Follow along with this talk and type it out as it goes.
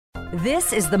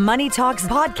This is the Money Talks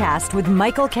podcast with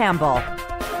Michael Campbell.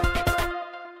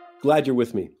 Glad you're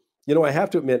with me. You know, I have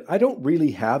to admit, I don't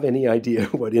really have any idea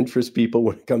what interests people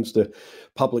when it comes to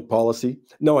public policy.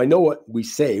 No, I know what we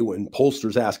say when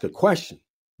pollsters ask a question.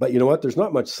 But you know what? There's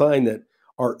not much sign that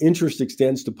our interest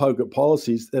extends to public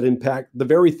policies that impact the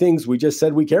very things we just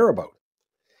said we care about.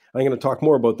 I'm going to talk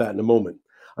more about that in a moment.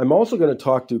 I'm also going to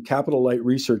talk to Capital Light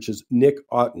Research's Nick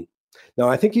Otten. Now,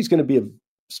 I think he's going to be of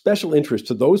special interest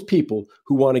to those people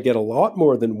who want to get a lot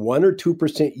more than 1 or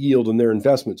 2% yield in their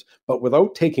investments, but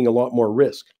without taking a lot more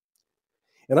risk.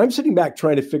 And I'm sitting back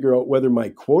trying to figure out whether my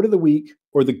quote of the week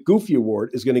or the Goofy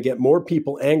Award is going to get more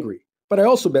people angry. But I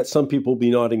also bet some people will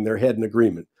be nodding their head in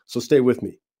agreement. So stay with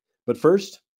me. But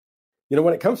first, you know,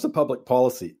 when it comes to public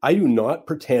policy, I do not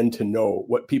pretend to know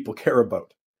what people care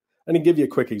about. I'm going to give you a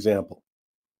quick example.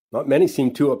 Not many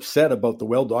seem too upset about the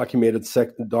well-documented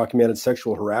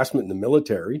sexual harassment in the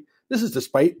military. This is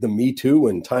despite the Me Too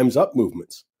and Time's Up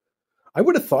movements. I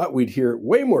would have thought we'd hear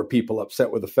way more people upset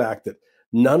with the fact that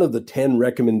none of the 10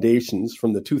 recommendations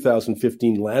from the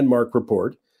 2015 landmark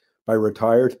report by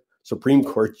retired Supreme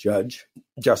Court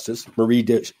Justice Marie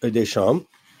Deschamps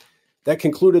that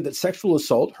concluded that sexual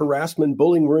assault, harassment, and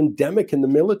bullying were endemic in the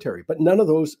military, but none of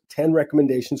those 10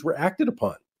 recommendations were acted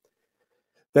upon.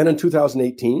 Then in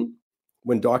 2018,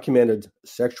 when documented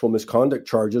sexual misconduct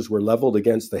charges were leveled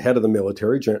against the head of the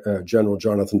military, General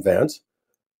Jonathan Vance,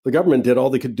 the government did all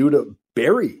they could do to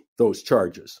bury those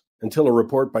charges until a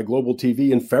report by Global TV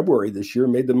in February this year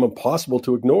made them impossible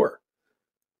to ignore.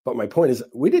 But my point is,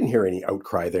 we didn't hear any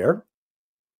outcry there.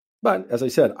 But as I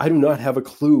said, I do not have a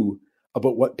clue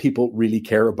about what people really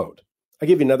care about. I'll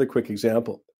give you another quick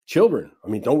example. Children. I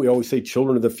mean, don't we always say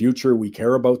children are the future? We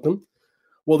care about them.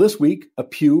 Well, this week, a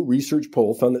Pew Research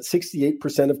poll found that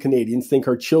 68% of Canadians think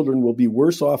our children will be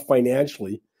worse off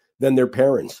financially than their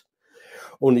parents.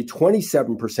 Only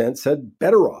 27% said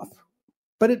better off,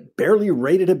 but it barely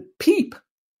rated a peep.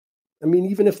 I mean,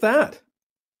 even if that.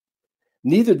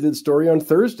 Neither did the story on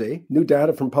Thursday, new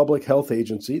data from Public Health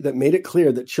Agency that made it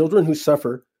clear that children who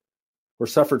suffered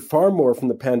far more from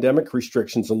the pandemic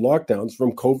restrictions and lockdowns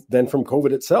than from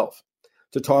COVID itself.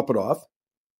 To top it off,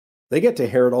 they get to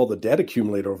inherit all the debt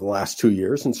accumulated over the last 2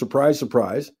 years. And surprise,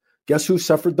 surprise, guess who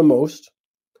suffered the most?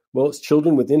 Well, it's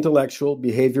children with intellectual,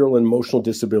 behavioral, and emotional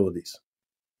disabilities.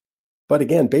 But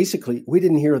again, basically, we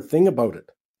didn't hear a thing about it.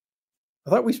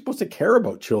 I thought we were supposed to care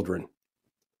about children.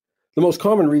 The most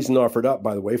common reason offered up,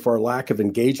 by the way, for our lack of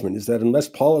engagement is that unless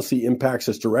policy impacts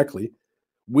us directly,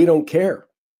 we don't care.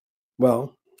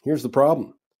 Well, here's the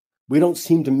problem. We don't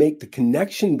seem to make the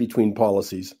connection between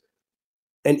policies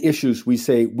and issues we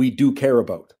say we do care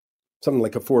about, something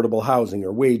like affordable housing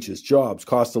or wages, jobs,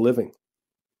 cost of living.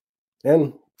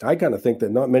 And I kind of think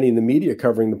that not many in the media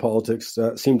covering the politics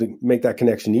seem to make that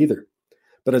connection either.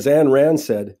 But as Ayn Rand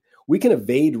said, we can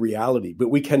evade reality, but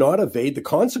we cannot evade the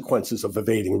consequences of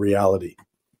evading reality.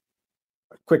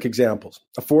 Quick examples.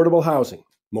 Affordable housing.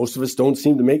 Most of us don't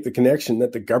seem to make the connection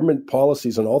that the government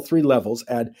policies on all three levels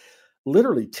add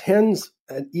literally tens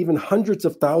and even hundreds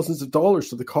of thousands of dollars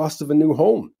to the cost of a new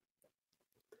home.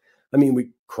 I mean,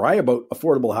 we cry about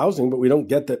affordable housing, but we don't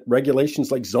get that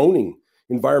regulations like zoning,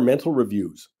 environmental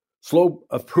reviews, slow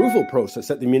approval process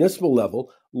at the municipal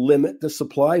level limit the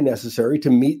supply necessary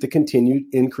to meet the continued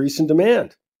increase in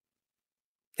demand.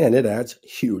 And it adds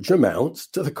huge amounts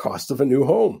to the cost of a new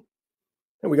home.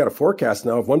 And we got a forecast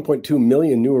now of 1.2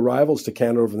 million new arrivals to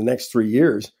Canada over the next 3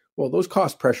 years. Well, those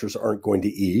cost pressures aren't going to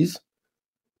ease.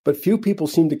 But few people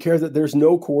seem to care that there's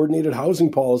no coordinated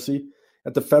housing policy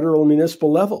at the federal and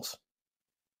municipal levels.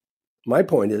 My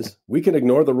point is, we can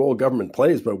ignore the role government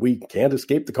plays, but we can't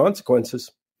escape the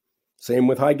consequences. Same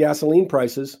with high gasoline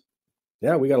prices.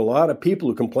 Yeah, we got a lot of people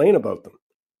who complain about them,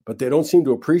 but they don't seem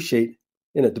to appreciate,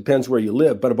 and it depends where you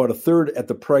live, but about a third at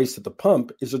the price at the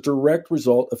pump is a direct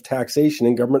result of taxation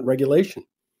and government regulation.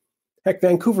 Heck,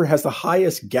 Vancouver has the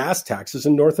highest gas taxes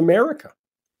in North America.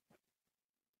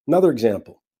 Another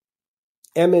example.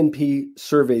 MNP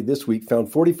survey this week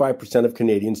found 45% of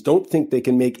Canadians don't think they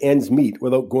can make ends meet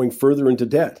without going further into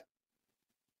debt.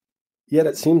 Yet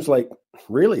it seems like,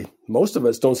 really, most of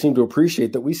us don't seem to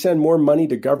appreciate that we send more money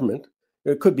to government.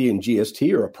 It could be in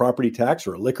GST or a property tax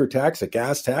or a liquor tax, a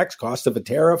gas tax, cost of a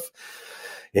tariff,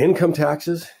 income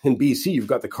taxes. In BC, you've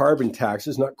got the carbon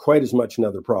taxes, not quite as much in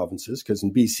other provinces, because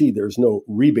in BC, there's no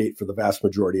rebate for the vast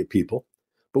majority of people.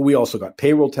 But we also got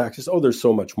payroll taxes. Oh, there's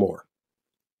so much more.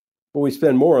 But we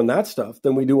spend more on that stuff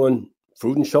than we do on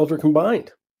food and shelter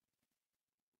combined.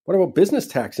 What about business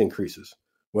tax increases?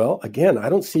 Well, again, I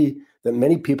don't see that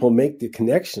many people make the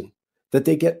connection that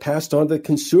they get passed on to the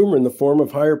consumer in the form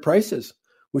of higher prices.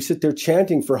 We sit there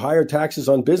chanting for higher taxes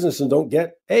on business and don't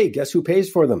get, hey, guess who pays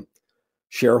for them?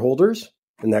 Shareholders,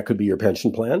 and that could be your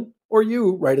pension plan, or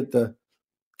you right at the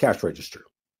cash register.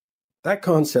 That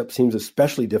concept seems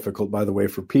especially difficult, by the way,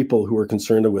 for people who are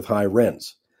concerned with high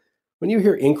rents. When you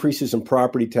hear increases in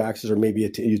property taxes or maybe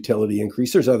a utility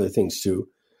increase, there's other things too,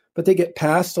 but they get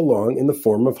passed along in the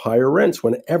form of higher rents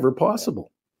whenever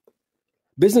possible.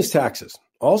 Business taxes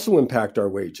also impact our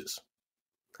wages.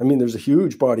 I mean, there's a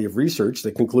huge body of research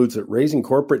that concludes that raising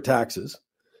corporate taxes,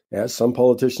 as some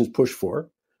politicians push for,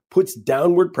 puts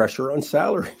downward pressure on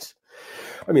salaries.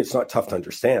 I mean, it's not tough to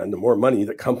understand. The more money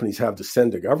that companies have to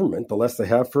send to government, the less they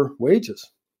have for wages.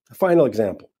 A final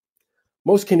example.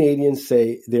 Most Canadians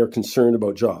say they are concerned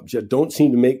about jobs, yet don't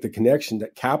seem to make the connection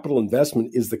that capital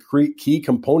investment is the key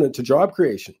component to job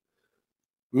creation.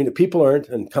 I mean, if people aren't,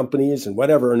 and companies and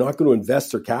whatever, are not going to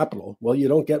invest their capital, well, you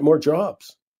don't get more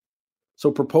jobs. So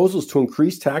proposals to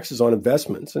increase taxes on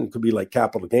investments, and it could be like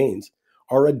capital gains,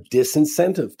 are a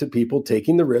disincentive to people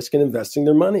taking the risk and investing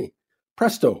their money.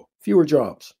 Presto, fewer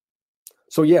jobs.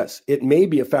 So yes, it may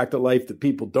be a fact of life that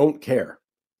people don't care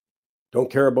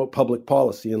about public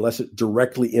policy unless it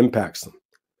directly impacts them.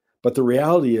 But the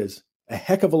reality is, a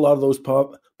heck of a lot of those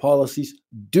policies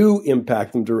do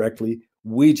impact them directly.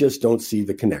 We just don't see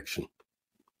the connection.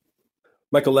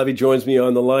 Michael Levy joins me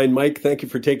on the line. Mike, thank you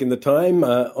for taking the time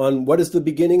on what is the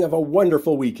beginning of a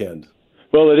wonderful weekend.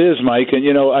 Well, it is, Mike. And,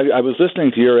 I was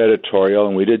listening to your editorial,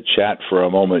 and we did chat for a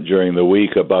moment during the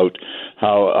week about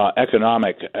how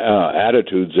economic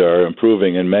attitudes are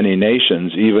improving in many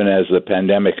nations, even as the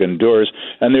pandemic endures.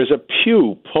 And there's a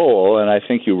Pew poll, and I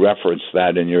think you referenced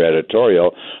that in your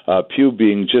editorial, Pew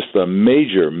being just a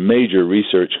major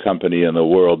research company in the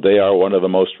world. They are one of the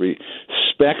most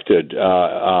respected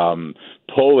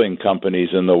polling companies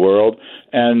in the world,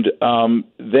 and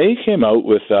they came out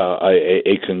with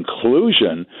a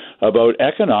conclusion about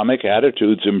economic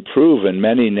attitudes improve in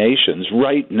many nations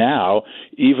right now,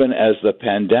 even as the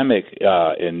pandemic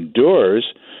endures.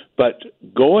 But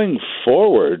going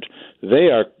forward, they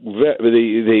are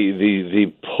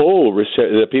the poll,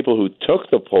 the people who took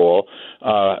the poll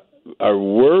are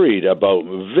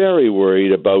very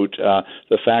worried about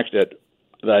the fact that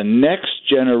the next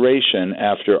generation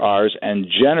after ours and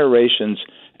generations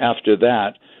after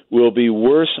that will be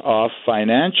worse off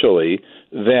financially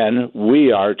than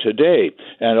we are today.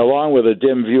 And along with a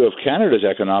dim view of Canada's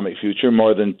economic future,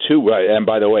 more than and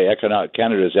by the way,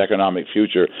 Canada's economic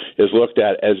future is looked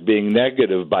at as being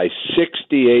negative by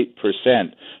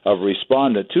 68% of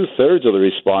respondents. 2/3 of the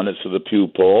respondents to the Pew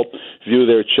poll view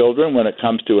their children, when it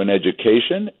comes to an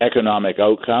education, economic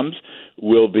outcomes,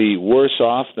 will be worse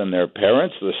off than their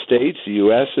parents. The states, the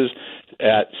U.S. is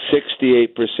at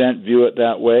 68% view it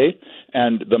that way.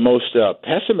 And the most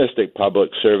pessimistic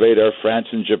public surveyed are France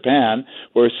and Japan,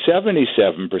 where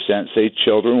 77% say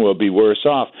children will be worse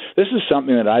off. This is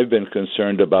something that I've been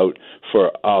concerned about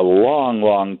for a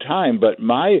long time, but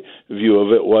my view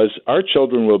of it was our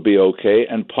children will be okay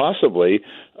and possibly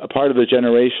a part of the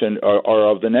generation or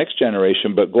of the next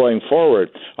generation, but going forward,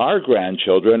 our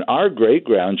grandchildren, our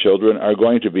great-grandchildren are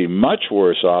going to be much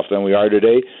worse off than we are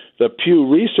today. The Pew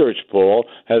Research poll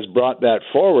has brought that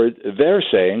forward. They're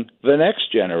saying the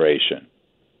next generation.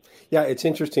 Yeah, it's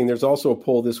interesting. There's also a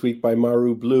poll this week by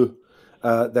Maru Bleu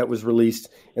that was released,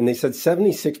 and they said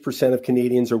 76% of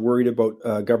Canadians are worried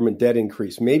about government debt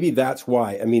increase. Maybe that's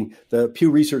why. I mean, the Pew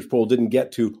Research poll didn't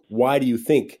get to why do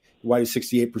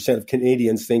 68% of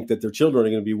Canadians think that their children are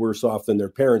going to be worse off than their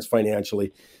parents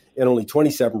financially, and only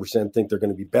 27% think they're going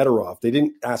to be better off. They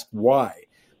didn't ask why.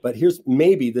 But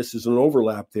maybe this is an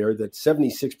overlap there, that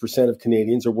 76% of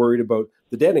Canadians are worried about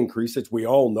the debt increase that we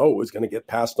all know is going to get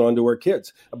passed on to our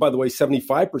kids. And by the way,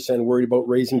 75% worried about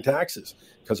raising taxes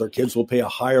because our kids will pay a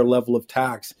higher level of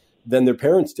tax than their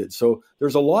parents did. So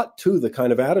there's a lot to the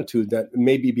kind of attitude that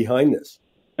may be behind this.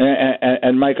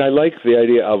 And Mike, I like the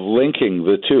idea of linking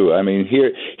the two. I mean,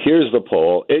 here's the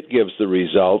poll. It gives the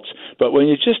results. But when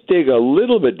you just dig a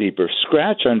little bit deeper,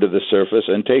 scratch under the surface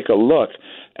and take a look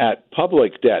at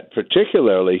public debt,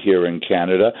 particularly here in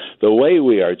Canada, the way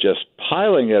we are just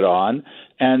piling it on,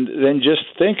 and then just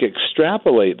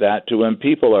extrapolate that to when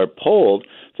people are polled,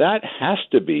 that has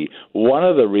to be one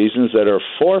of the reasons that are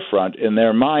forefront in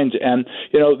their minds. And,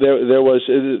 there was,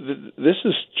 this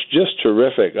is just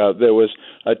terrific. There was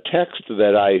a text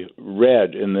that I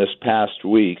read in this past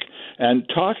week and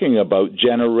talking about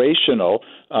generational,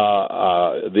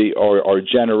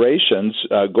 generations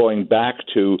going back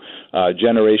to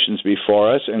generations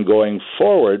before us and going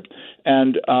forward.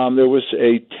 And there was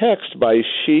a text by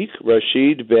Sheikh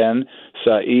Rashid bin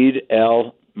Saeed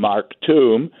Al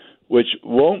Maktoum, which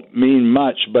won't mean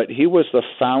much, but he was the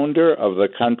founder of the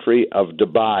country of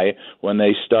Dubai when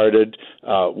they started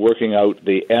working out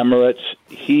the Emirates.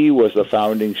 He was the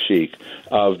founding sheikh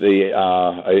of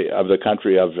the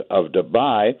country of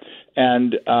Dubai,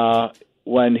 and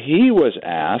when he was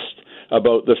asked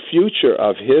about the future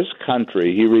of his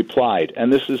country, he replied,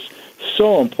 and this is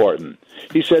so important.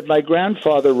 He said, "My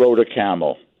grandfather rode a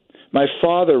camel. My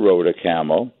father rode a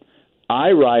camel.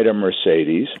 I ride a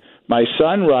Mercedes. My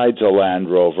son rides a Land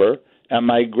Rover. And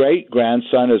my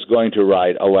great-grandson is going to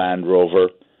ride a Land Rover.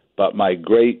 But my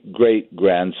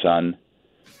great-great-grandson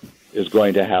is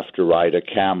going to have to ride a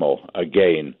camel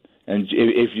again." And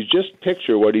if you just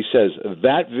picture what he says,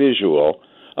 that visual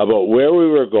about where we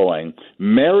were going,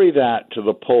 marry that to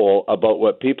the poll about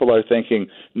what people are thinking,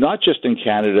 not just in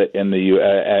Canada and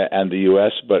the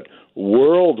U.S., but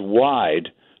worldwide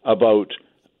about,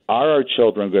 are our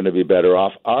children going to be better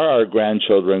off? Are our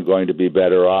grandchildren going to be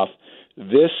better off?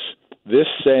 This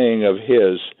saying of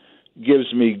his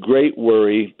gives me great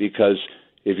worry, because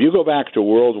if you go back to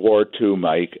World War II,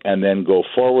 Mike, and then go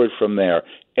forward from there,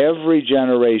 every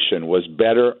generation was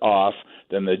better off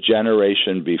than the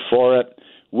generation before it.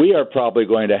 We are probably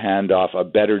going to hand off a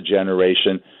better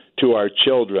generation to our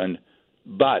children.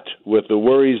 But with the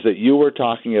worries that you were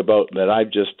talking about that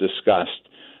I've just discussed,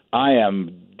 I am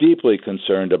deeply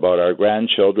concerned about our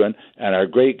grandchildren and our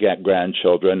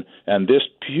great-grandchildren. And this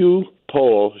Pew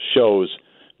poll shows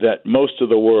that most of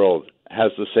the world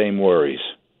has the same worries.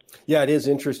 Yeah, it is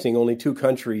interesting. Only 2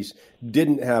 countries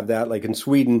didn't have that. Like in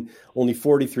Sweden, only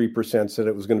 43% said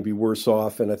it was going to be worse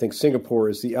off. And I think Singapore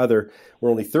is the other, where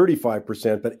only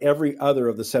 35%. But every other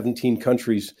of the 17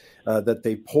 countries that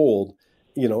they polled,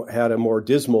 had a more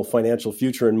dismal financial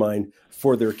future in mind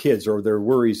for their kids, or their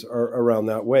worries are around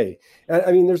that way. And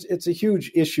I mean, it's a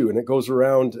huge issue, and it goes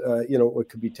around, it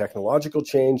could be technological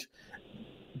change.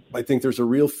 I think there's a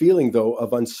real feeling, though,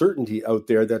 of uncertainty out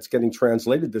there that's getting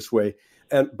translated this way.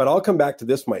 But I'll come back to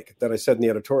this, Mike, that I said in the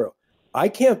editorial. I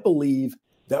can't believe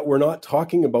that we're not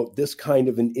talking about this kind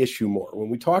of an issue more. When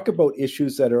we talk about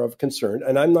issues that are of concern,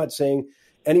 and I'm not saying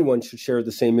anyone should share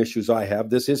the same issues I have.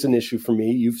 This is an issue for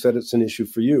me. You've said it's an issue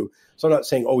for you. So I'm not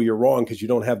saying, oh, you're wrong because you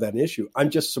don't have that issue. I'm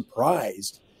just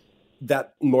surprised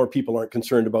that more people aren't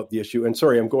concerned about the issue. And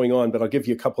sorry, I'm going on, but I'll give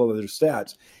you a couple of other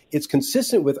stats. It's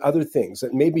consistent with other things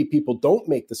that maybe people don't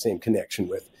make the same connection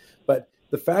with. But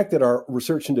the fact that our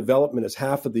research and development is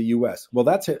half of the U.S., well,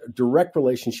 that's a direct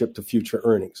relationship to future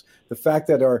earnings. The fact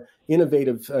that our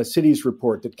innovative cities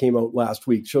report that came out last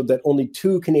week showed that only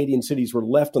 2 Canadian cities were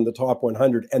left on the top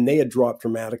 100, and they had dropped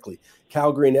dramatically.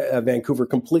 Calgary and Vancouver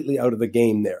completely out of the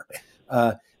game there.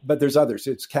 But there's others.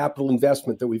 It's capital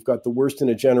investment, that we've got the worst in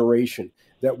a generation,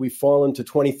 that we've fallen to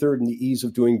 23rd in the ease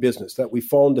of doing business, that we've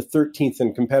fallen to 13th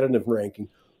in competitive ranking.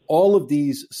 All of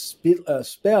these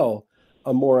spell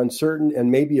a more uncertain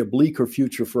and maybe a bleaker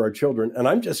future for our children. And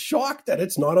I'm just shocked that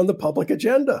it's not on the public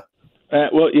agenda.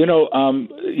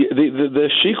 The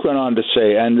sheikh went on to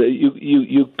say, and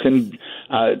you can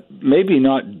maybe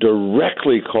not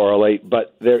directly correlate,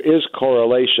 but there is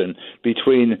correlation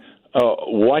between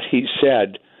what he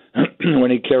said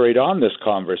when he carried on this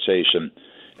conversation.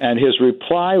 And his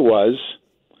reply was,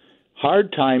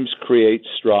 hard times create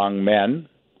strong men.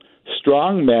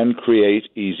 Strong men create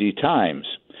easy times.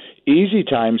 Easy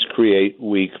times create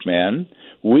weak men.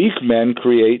 Weak men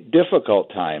create difficult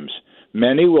times.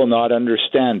 Many will not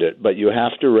understand it, but you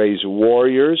have to raise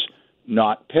warriors,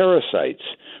 not parasites.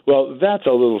 Well, that's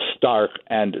a little stark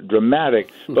and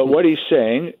dramatic, but what he's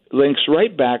saying links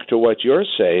right back to what you're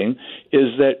saying,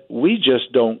 is that we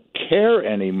just don't care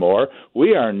anymore.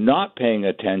 We are not paying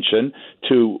attention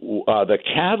to the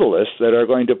catalysts that are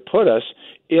going to put us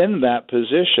in that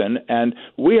position, and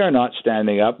we are not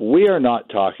standing up. We are not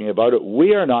talking about it.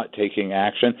 We are not taking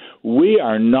action. We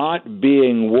are not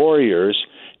being warriors.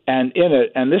 And in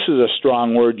it, and this is a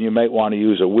strong word, you might want to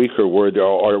use a weaker word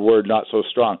or a word not so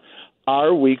strong.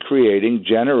 Are we creating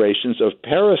generations of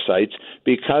parasites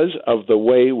because of the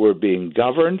way we're being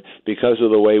governed, because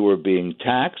of the way we're being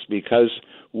taxed, because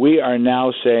we are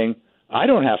now saying, I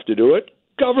don't have to do it,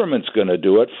 government's going to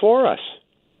do it for us?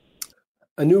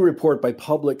 A new report by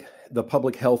the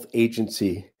Public Health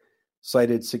Agency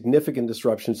cited significant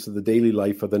disruptions to the daily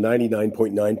life of the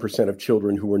 99.9% of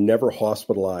children who were never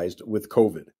hospitalized with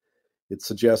COVID. It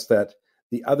suggests that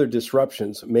the other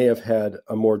disruptions may have had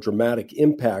a more dramatic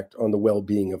impact on the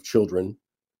well-being of children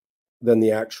than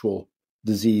the actual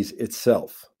disease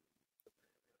itself.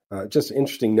 Just an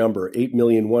interesting number,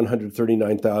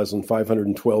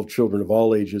 8,139,512 children of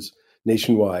all ages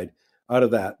nationwide. Out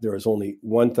of that, there is only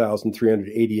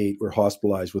 1,388 were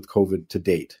hospitalized with COVID to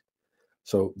date.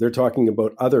 So they're talking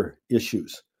about other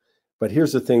issues. But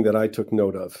here's the thing that I took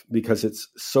note of because it's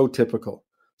so typical.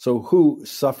 So who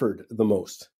suffered the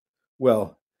most?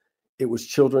 Well, it was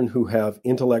children who have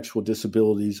intellectual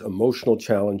disabilities, emotional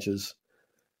challenges,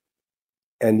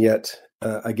 and yet,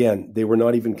 again, they were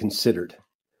not even considered.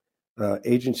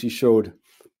 Agency showed,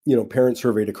 parents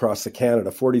surveyed across Canada,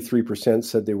 43%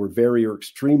 said they were very or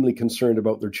extremely concerned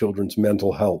about their children's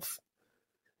mental health.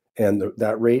 And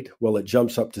that rate, well, it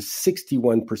jumps up to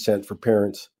 61% for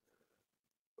parents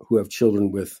who have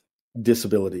children with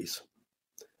disabilities.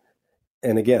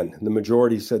 And again, the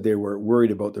majority said they were worried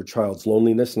about their child's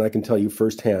loneliness. And I can tell you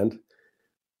firsthand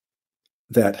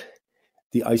that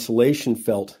the isolation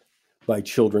felt by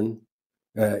children,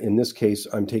 in this case,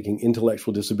 I'm taking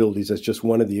intellectual disabilities as just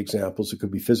one of the examples. It could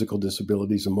be physical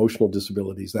disabilities, emotional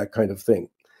disabilities, that kind of thing.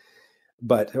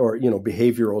 Or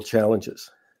behavioral challenges.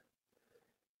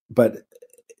 But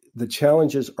the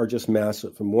challenges are just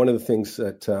massive. And one of the things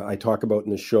that I talk about in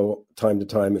the show time to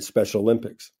time is Special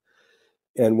Olympics.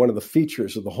 And one of the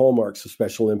features of the hallmarks of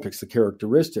Special Olympics, the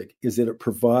characteristic, is that it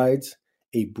provides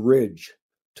a bridge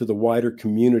to the wider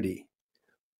community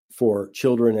for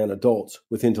children and adults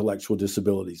with intellectual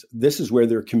disabilities. This is where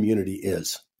their community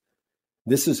is.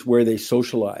 This is where they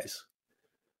socialize.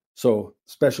 So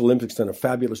Special Olympics done a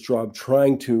fabulous job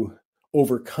trying to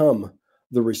overcome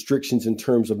the restrictions in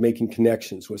terms of making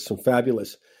connections with some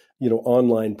fabulous,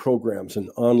 online programs and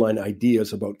online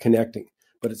ideas about connecting.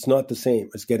 But it's not the same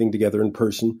as getting together in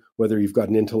person, whether you've got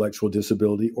an intellectual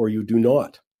disability or you do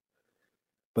not.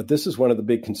 But this is one of the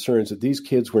big concerns, that these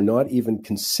kids were not even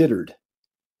considered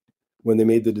when they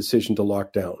made the decision to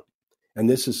lock down. And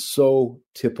this is so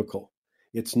typical.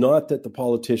 It's not that the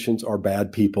politicians are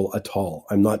bad people at all.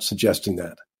 I'm not suggesting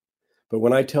that. But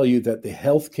when I tell you that the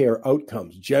healthcare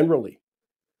outcomes generally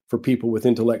for people with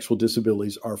intellectual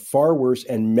disabilities are far worse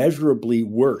and measurably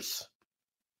worse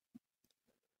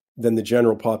than the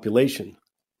general population,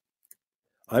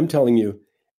 I'm telling you,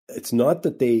 it's not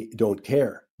that they don't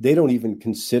care. They don't even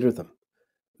consider them.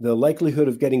 The likelihood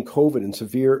of getting COVID and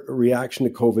severe reaction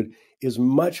to COVID is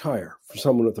much higher for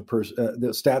someone with the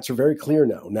stats are very clear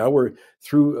now. Now we're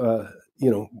through,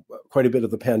 quite a bit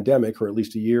of the pandemic, or at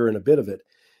least a year and a bit of it.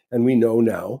 And we know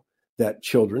now that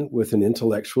children with an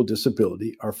intellectual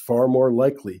disability are far more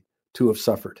likely to have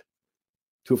suffered,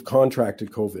 to have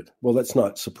contracted COVID. Well, that's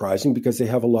not surprising because they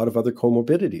have a lot of other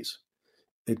comorbidities.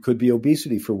 It could be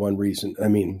obesity for one reason. I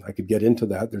mean, I could get into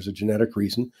that. There's a genetic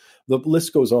reason. The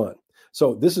list goes on.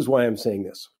 So this is why I'm saying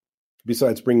this,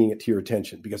 besides bringing it to your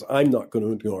attention, because I'm not going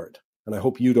to ignore it. And I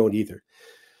hope you don't either.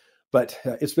 But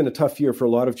it's been a tough year for a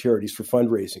lot of charities for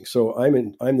fundraising. So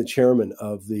I'm the chairman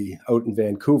of out in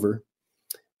Vancouver,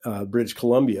 British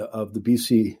Columbia, of the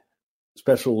BC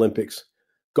Special Olympics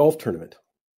golf tournament.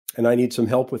 And I need some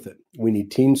help with it. We need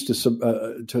teams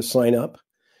to sign up.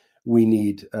 We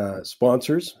need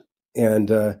sponsors.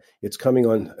 And it's coming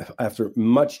on after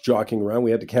much jockeying around.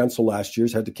 We had to cancel last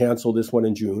year's, had to cancel this one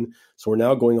in June. So we're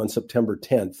now going on September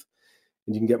 10th.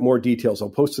 And you can get more details.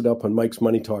 I'll post it up on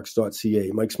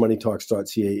mikesmoneytalks.ca,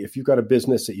 mikesmoneytalks.ca. If you've got a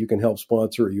business that you can help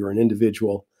sponsor, or you're an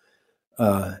individual,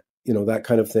 that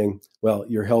kind of thing, well,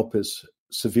 your help is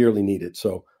severely needed.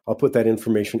 So I'll put that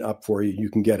information up for you. You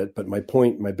can get it. But my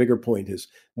bigger point is,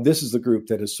 this is the group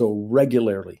that is so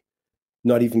regularly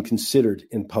not even considered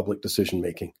in public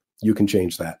decision-making. You can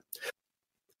change that.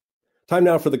 Time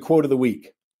now for the quote of the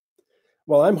week.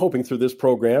 Well, I'm hoping through this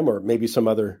program, or maybe some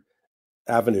other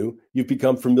avenue, you've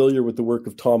become familiar with the work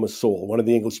of Thomas Sowell, one of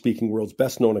the English-speaking world's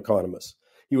best-known economists.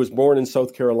 He was born in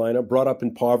South Carolina, brought up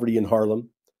in poverty in Harlem.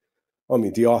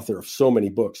 The author of so many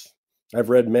books. I've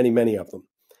read many, many of them.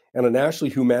 And a National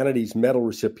Humanities Medal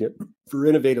recipient for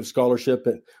innovative scholarship,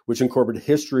 which incorporated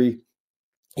history,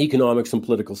 economics, and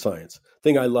political science.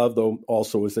 Thing I love, though,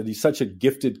 also is that he's such a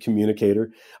gifted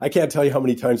communicator. I can't tell you how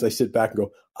many times I sit back and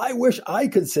go, I wish I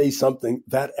could say something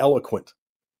that eloquent.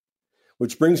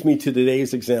 Which brings me to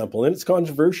today's example, and it's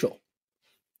controversial.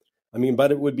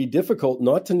 But it would be difficult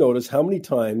not to notice how many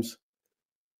times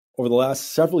over the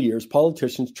last several years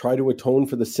politicians try to atone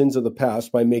for the sins of the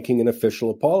past by making an official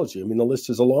apology. The list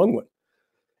is a long one,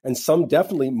 and some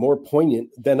definitely more poignant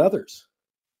than others.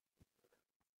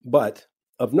 But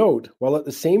of note, while at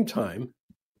the same time,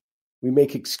 we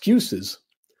make excuses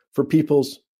for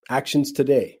people's actions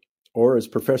today, or as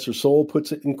Professor Sowell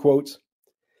puts it in quotes,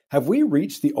 have we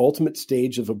reached the ultimate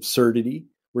stage of absurdity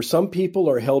where some people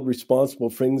are held responsible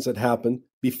for things that happened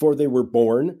before they were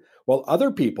born, while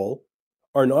other people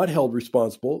are not held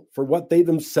responsible for what they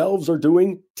themselves are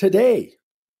doing today?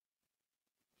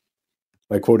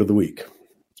 My quote of the week.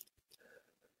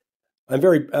 I'm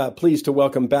very pleased to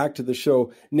welcome back to the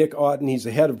show Nick Otten. He's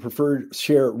the head of preferred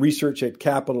share research at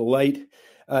Capital Light.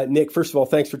 Nick, first of all,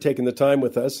 thanks for taking the time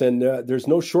with us. And there's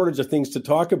no shortage of things to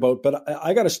talk about, but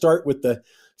I got to start with the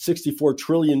 $64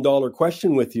 trillion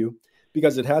question with you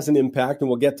because it has an impact, and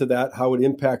we'll get to that, how it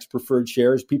impacts preferred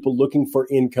shares, people looking for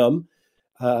income,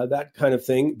 that kind of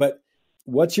thing. But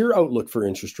what's your outlook for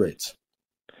interest rates?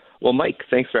 Well, Mike,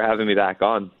 thanks for having me back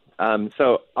on.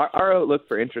 So our outlook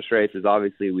for interest rates is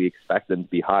obviously we expect them to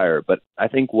be higher, but I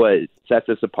think what sets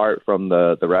us apart from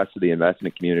the rest of the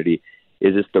investment community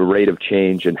is just the rate of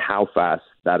change and how fast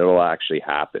that will actually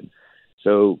happen.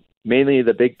 So mainly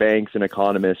the big banks and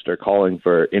economists are calling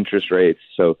for interest rates.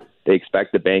 So they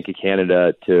expect the Bank of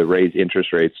Canada to raise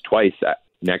interest rates twice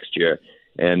next year.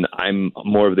 And I'm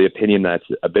more of the opinion that's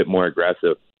a bit more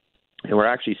aggressive. And we're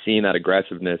actually seeing that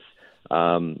aggressiveness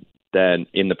than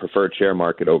in the preferred share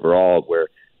market overall, where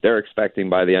they're expecting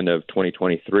by the end of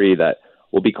 2023 that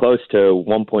we'll be close to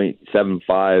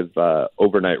 1.75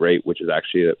 overnight rate, which is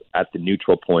actually at the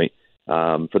neutral point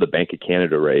for the Bank of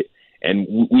Canada rate. And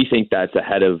we think that's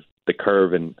ahead of the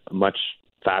curve and much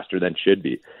faster than should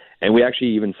be. And we actually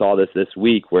even saw this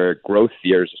week where growth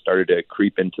fears started to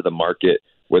creep into the market,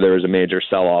 where there was a major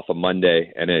sell-off on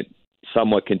Monday, and it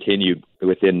somewhat continued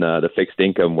within the fixed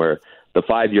income, where the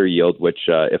 5-year yield, which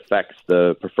affects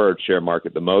the preferred share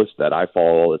market the most, that I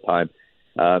follow all the time,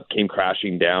 came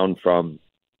crashing down from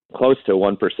close to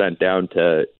 1% down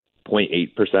to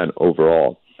 0.8%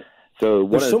 overall. So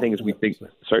one of the things we think...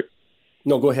 Sorry?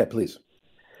 No, go ahead, please.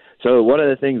 So one of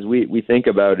the things we think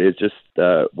about is just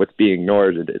what's being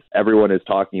ignored. Is everyone is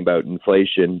talking about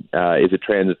inflation. Is it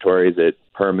transitory? Is it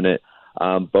permanent?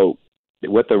 But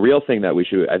what the real thing that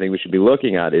I think we should be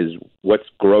looking at is what's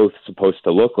growth supposed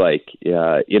to look like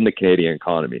in the Canadian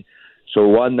economy. So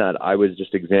one that I was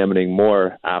just examining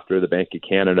more after the Bank of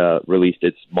Canada released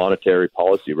its monetary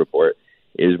policy report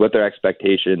is what their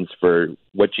expectations for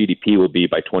what GDP will be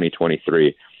by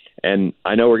 2023. And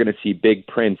I know we're going to see big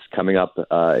prints coming up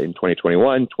in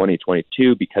 2021,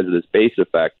 2022 because of this base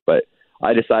effect, but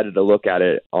I decided to look at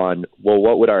it on, well,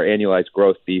 what would our annualized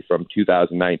growth be from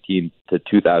 2019 to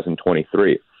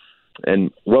 2023?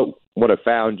 And what I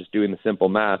found just doing the simple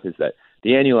math is that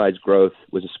the annualized growth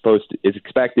is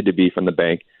expected to be from the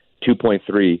bank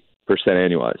 2.3%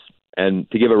 annualized. And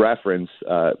to give a reference,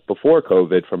 before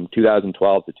COVID, from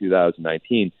 2012 to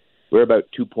 2019, we're about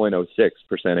 2.06%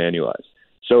 annualized.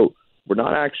 So we're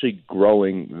not actually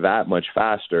growing that much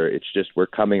faster. It's just we're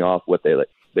coming off what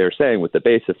they're saying with the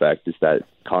base effect is that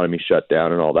economy shut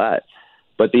down and all that.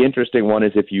 But the interesting one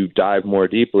is if you dive more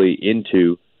deeply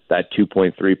into that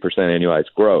 2.3%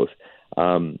 annualized growth,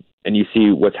 and you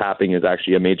see what's happening is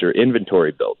actually a major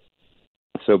inventory build.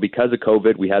 So because of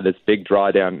COVID, we had this big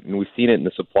drawdown, and we've seen it in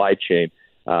the supply chain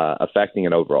affecting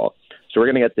it overall. So we're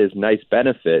going to get this nice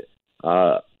benefit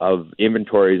of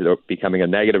inventories that are becoming a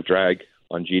negative drag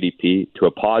on GDP to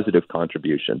a positive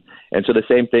contribution. And so the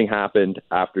same thing happened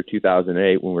after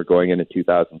 2008 when we're going into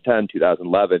 2010,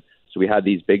 2011. So we had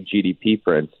these big GDP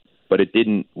prints, but it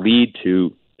didn't lead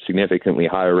to significantly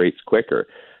higher rates quicker.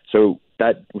 So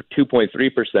that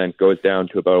 2.3% goes down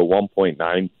to about a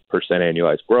 1.9%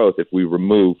 annualized growth if we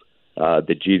remove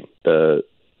the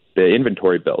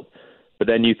inventory build. But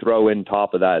then you throw in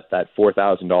top of that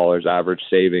 $4,000 average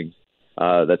savings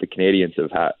that the Canadians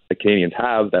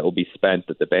have that will be spent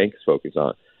that the banks focus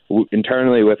on.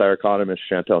 Internally with our economist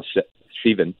Chantal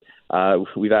Sheevan,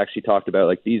 we've actually talked about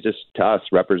like these just to us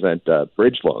represent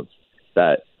bridge loans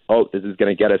that, this is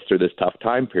going to get us through this tough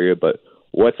time period, but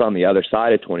what's on the other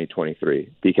side of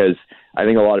 2023? Because I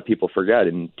think a lot of people forget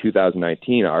in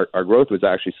 2019, our growth was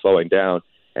actually slowing down,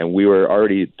 and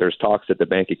there's talks that the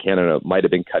Bank of Canada might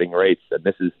have been cutting rates, and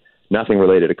this is nothing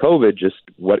related to COVID, just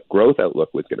what growth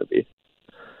outlook was going to be.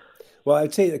 Well,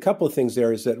 I'd say a couple of things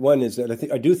there is that one is that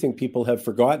I do think people have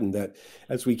forgotten that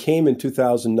as we came in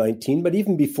 2019, but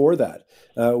even before that,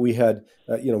 we had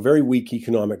very weak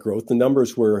economic growth. The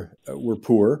numbers were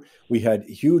poor. We had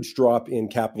a huge drop in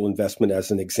capital investment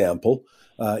as an example,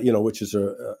 which is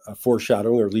a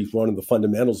foreshadowing or at least one of the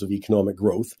fundamentals of economic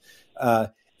growth.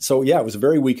 So, it was a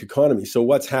very weak economy. So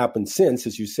what's happened since,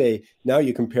 as you say, now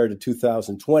you compare to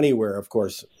 2020, where, of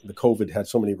course, the COVID had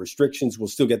so many restrictions. We'll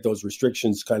still get those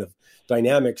restrictions kind of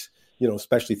dynamics,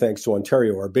 especially thanks to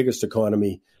Ontario, our biggest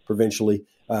economy provincially,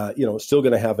 still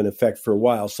going to have an effect for a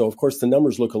while. So, of course, the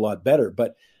numbers look a lot better.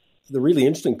 But the really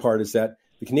interesting part is that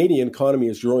the Canadian economy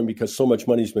is growing because so much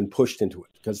money has been pushed into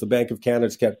it, because the Bank of Canada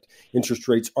has kept interest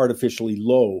rates artificially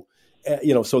low.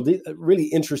 So the really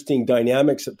interesting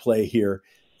dynamics at play here.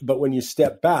 But when you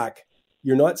step back,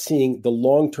 you're not seeing the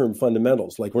long-term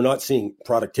fundamentals. Like we're not seeing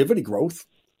productivity growth.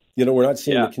 We're not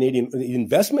seeing the Canadian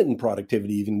investment in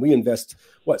productivity. Even we invest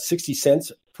 60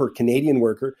 cents per Canadian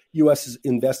worker. U.S. is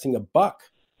investing $1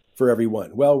 for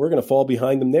everyone. Well, we're going to fall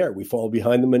behind them there. We fall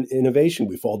behind them in innovation.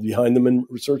 We fall behind them in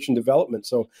research and development.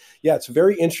 So, yeah, it's a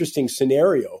very interesting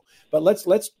scenario. But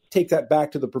let's take that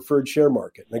back to the preferred share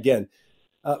market. And again,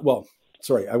 I want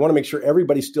to make sure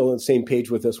everybody's still on the same page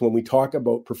with us when we talk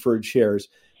about preferred shares.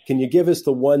 Can you give us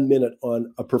the 1 minute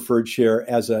on a preferred share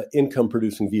as an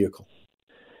income-producing vehicle?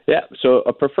 Yeah, so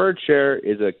a preferred share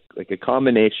is a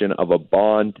combination of a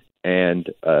bond and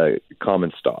a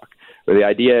common stock. Where the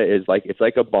idea is it's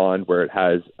like a bond where it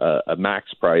has a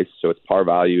max price, so its par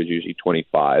value is usually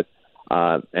 25,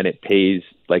 and it pays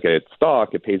like a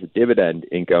stock. It pays a dividend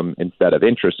income instead of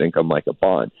interest income like a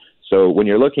bond. So when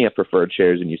you're looking at preferred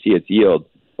shares and you see its yield,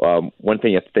 one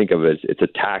thing you have to think of is it's a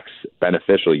tax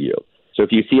beneficial yield. So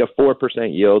if you see a 4%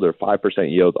 yield or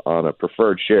 5% yield on a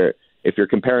preferred share, if you're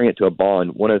comparing it to a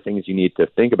bond, one of the things you need to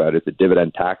think about is the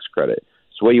dividend tax credit.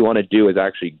 So what you want to do is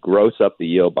actually gross up the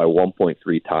yield by 1.3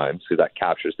 times, because that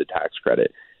captures the tax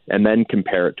credit, and then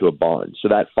compare it to a bond. So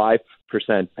that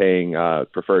 5% paying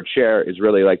preferred share is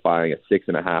really like buying a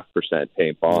 6.5%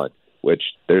 paying bond, which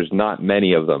there's not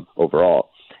many of them overall.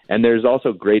 And there's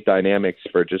also great dynamics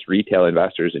for just retail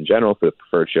investors in general for the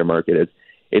preferred share market.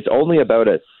 It's only about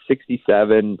a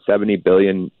 67-70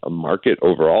 billion market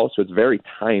overall, so it's very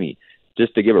tiny.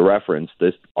 Just to give a reference,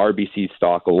 this RBC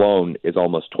stock alone is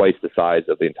almost twice the size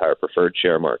of the entire preferred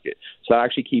share market. So that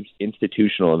actually keeps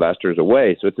institutional investors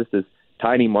away. So it's just this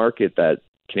tiny market that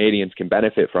Canadians can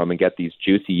benefit from and get these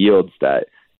juicy yields that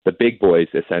the big boys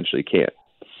essentially can't.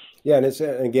 Yeah, and it's,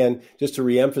 again, just to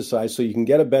reemphasize, so you can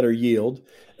get a better yield.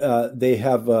 They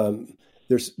have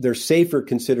they're safer,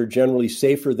 considered generally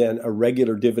safer than a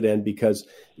regular dividend, because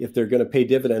if they're going to pay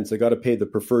dividends, they got to pay the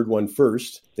preferred one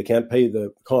first. They can't pay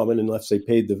the common unless they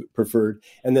paid the preferred.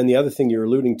 And then the other thing you're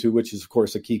alluding to, which is of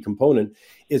course a key component,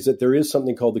 is that there is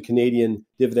something called the Canadian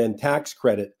dividend tax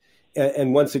credit.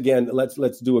 And once again,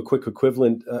 let's do a quick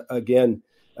equivalent again,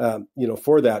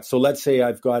 for that. So let's say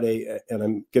I've got and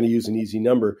I'm going to use an easy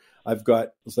number.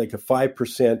 It's like a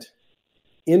 5%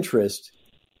 interest.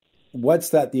 What's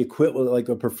that the equivalent, like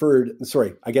a preferred,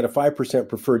 I get a 5%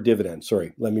 preferred dividend.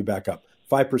 Let me back up.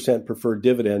 5% preferred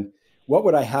dividend. What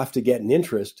would I have to get in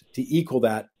interest to equal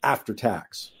that after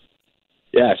tax?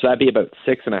 Yeah, so that'd be about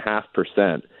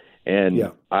 6.5%.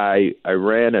 And I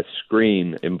ran a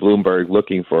screen in Bloomberg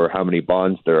looking for how many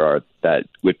bonds there are that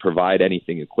would provide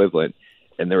anything equivalent.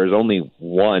 And there was only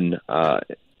one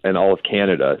in all of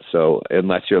Canada. So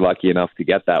unless you're lucky enough to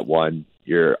get that one,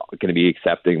 you're going to be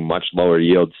accepting much lower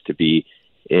yields to be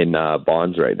in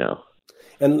bonds right now.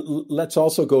 And let's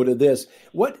also go to this.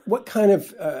 What kind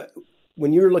of,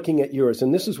 when you're looking at yours,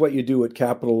 and this is what you do at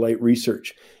Capital Light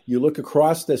Research, you look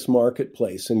across this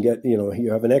marketplace and get,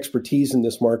 you have an expertise in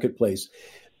this marketplace.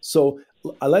 So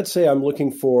let's say I'm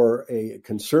looking for a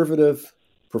conservative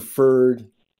preferred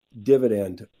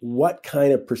dividend. What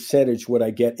kind of percentage would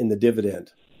I get in the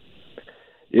dividend?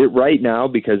 Right now,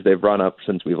 because they've run up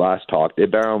since we last talked, they're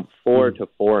around 4 to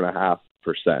 4.5%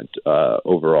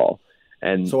 overall.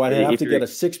 And so I'd have to get a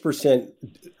 6%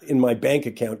 in my bank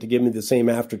account to give me the same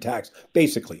after tax.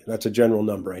 Basically, that's a general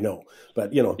number, I know.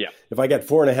 But, if I get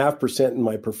 4.5% in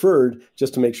my preferred,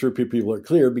 just to make sure people are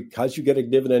clear, because you get a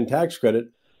dividend tax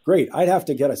credit, great. I'd have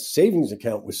to get a savings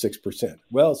account with 6%.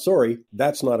 Well, sorry,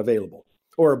 that's not available.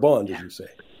 Or a bond, as you say.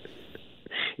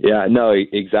 Yeah, no,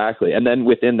 exactly. And then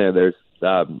within there's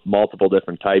multiple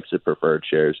different types of preferred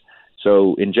shares.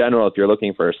 So in general, if you're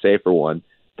looking for a safer one,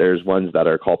 there's ones that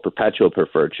are called perpetual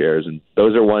preferred shares, and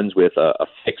those are ones with a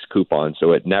fixed coupon,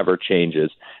 so it never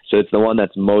changes. So it's the one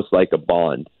that's most like a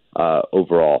bond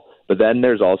overall. But then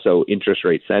there's also interest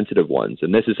rate sensitive ones,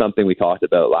 and this is something we talked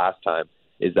about last time,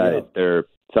 is that they're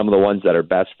some of the ones that are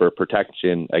best for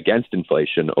protection against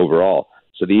inflation overall.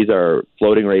 So these are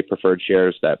floating rate preferred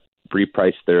shares that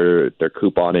pre-price their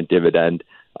coupon and dividend.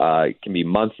 It can be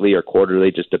monthly or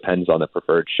quarterly, just depends on the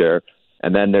preferred share.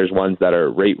 And then there's ones that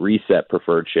are rate reset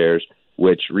preferred shares,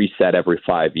 which reset every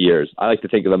 5 years. I like to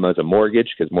think of them as a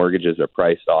mortgage, because mortgages are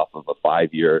priced off of a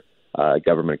 5-year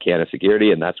Government of Canada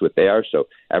security, and that's what they are. So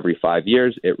every 5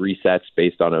 years, it resets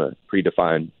based on a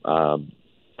predefined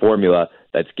formula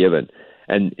that's given.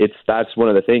 And that's one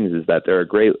of the things, is that they're a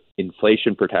great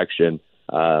inflation protection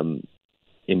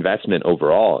investment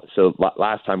overall. So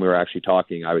last time we were actually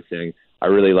talking, I was saying I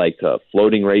really liked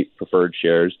floating rate preferred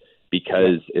shares,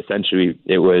 because essentially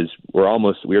we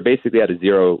were basically at a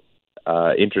zero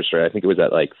interest rate. I think it was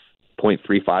at like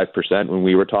 0.35% when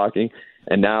we were talking,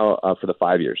 and now for the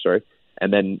 5 years,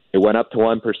 and then it went up to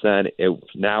 1%.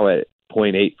 It's now at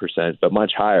 0.8%, but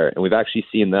much higher. And we've actually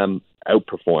seen them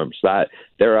outperform. So that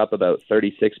they're up about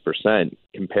 36%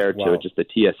 compared to just the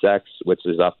TSX, which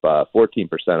is up 14%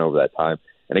 over that time.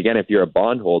 And again, if you're a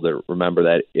bondholder, remember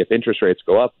that if interest rates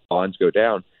go up, bonds go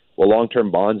down. Well,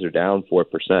 long-term bonds are down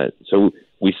 4%. So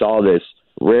we saw this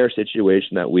rare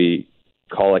situation that we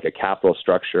call like a capital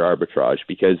structure arbitrage,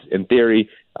 because in theory,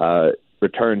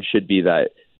 return should be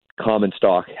that common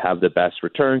stock have the best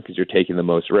return because you're taking the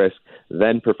most risk,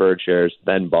 then preferred shares,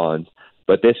 then bonds.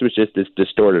 But this was just this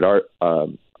distorted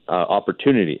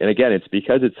opportunity. And again, it's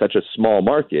because it's such a small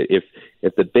market.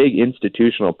 If the big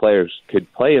institutional players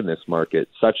could play in this market,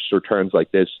 such returns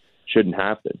like this shouldn't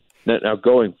happen. Now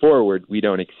going forward, we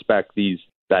don't expect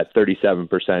that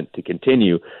 37% to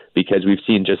continue because we've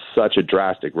seen just such a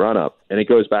drastic run up. And it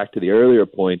goes back to the earlier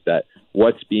point that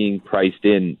what's being priced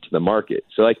into the market.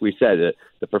 So like we said,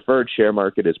 the preferred share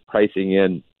market is pricing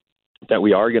in that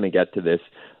we are going to get to this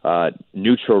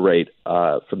neutral rate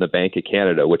from the Bank of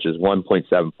Canada, which is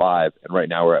 1.75, and right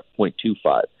now we're at 0.25.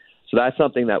 So that's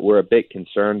something that we're a bit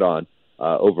concerned on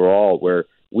overall, where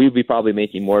we'd be probably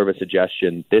making more of a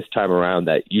suggestion this time around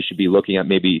that you should be looking at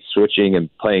maybe switching and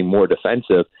playing more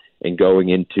defensive and going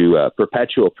into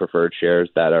perpetual preferred shares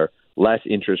that are less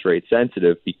interest rate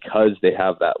sensitive because they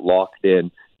have that locked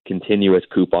in continuous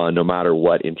coupon no matter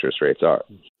what interest rates are.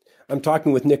 I'm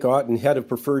talking with Nick Otten, head of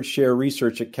preferred share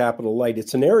research at Capital Light.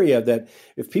 It's an area that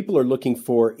if people are looking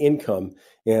for income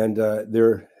and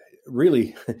they're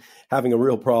really having a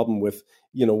real problem with,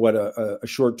 what a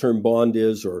short-term bond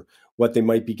is or what they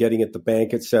might be getting at the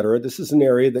bank, et cetera, this is an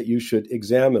area that you should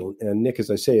examine. And Nick,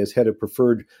 as I say, is head of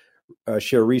preferred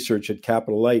share research at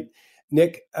Capital Light.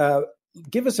 Nick,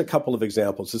 give us a couple of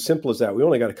examples, as simple as that. We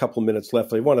only got a couple of minutes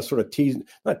left. I want to sort of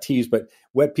not tease, but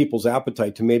whet people's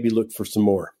appetite to maybe look for some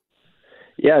more.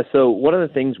 Yeah, so one of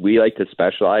the things we like to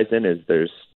specialize in is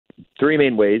there's three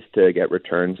main ways to get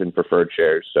returns in preferred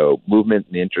shares. So movement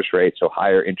in the interest rate, so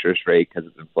higher interest rate because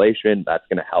of inflation, that's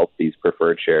going to help these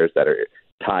preferred shares that are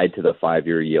tied to the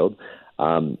 5-year yield.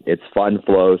 It's fund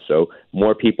flow, so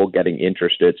more people getting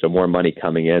interested, so more money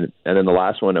coming in. And then the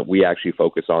last one that we actually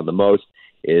focus on the most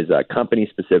is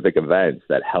company-specific events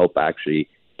that help actually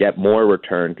get more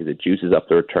return because it juices up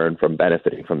the return from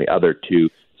benefiting from the other two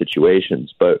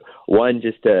situations. But one,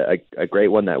 just a great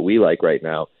one that we like right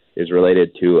now is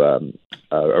related to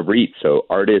a REIT, so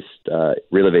Artis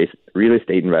Real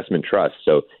Estate Investment Trust.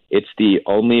 So it's the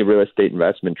only real estate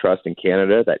investment trust in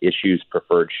Canada that issues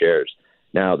preferred shares.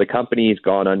 Now, the company's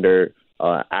gone under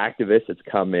activists that's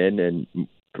come in and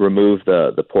removed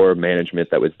the poor management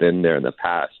that was in there in the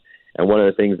past. And one of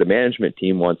the things the management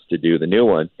team wants to do, the new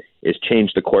one, is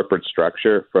change the corporate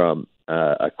structure from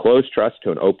a closed trust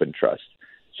to an open trust.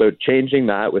 So changing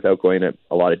that without going into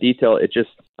a lot of detail, it just,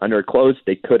 under a closed,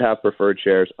 they could have preferred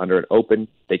shares. Under an open,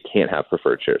 they can't have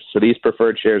preferred shares. So these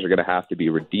preferred shares are going to have to be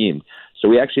redeemed. So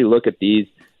we actually look at these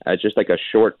as just like a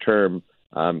short-term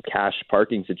cash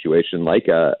parking situation, like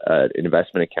an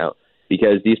investment account,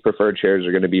 because these preferred shares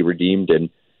are going to be redeemed in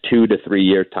 2 to 3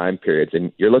 year time periods.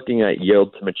 And you're looking at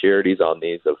yield to maturities on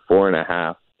these of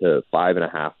 4.5% to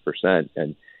 5.5%.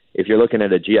 And if you're looking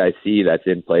at a GIC that's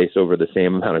in place over the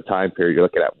same amount of time period, you're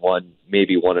looking at 1,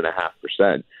 maybe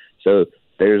 1.5%. So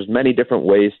there's many different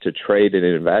ways to trade and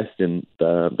invest in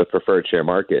the preferred share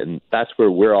market. And that's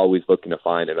where we're always looking to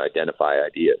find and identify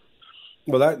ideas.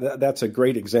 Well, that's a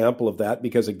great example of that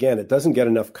because, again, it doesn't get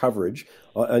enough coverage,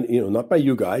 not by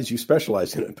you guys, you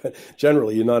specialize in it, but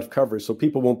generally not enough coverage, so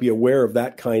people won't be aware of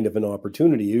that kind of an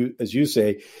opportunity. As you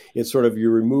say, it's sort of you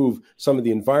remove some of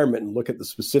the environment and look at the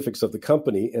specifics of the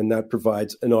company, and that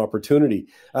provides an opportunity.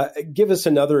 Give us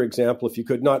another example, if you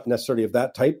could, not necessarily of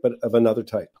that type, but of another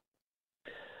type.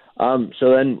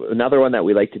 So then another one that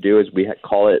we like to do is we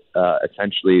call it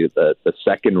essentially the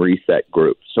second reset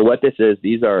group. So what this is,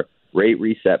 these are rate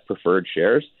reset preferred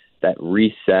shares that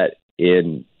reset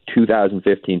in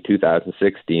 2015,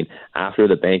 2016 after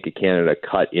the Bank of Canada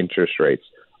cut interest rates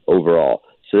overall.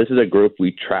 So this is a group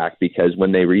we track because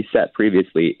when they reset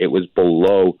previously, it was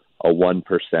below a 1%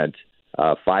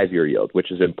 5-year yield,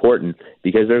 which is important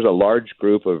because there's a large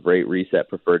group of rate reset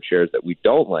preferred shares that we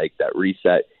don't like that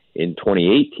reset in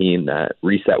 2018, that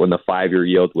reset when the 5-year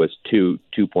yield was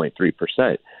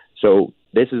 2.3%. So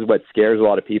this is what scares a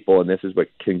lot of people, and this is what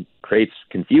creates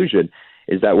confusion,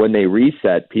 is that when they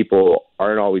reset, people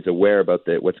aren't always aware about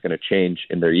what's going to change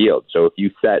in their yield. So if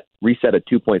you reset at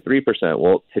 2.3%,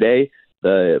 well, today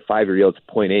the 5-year yield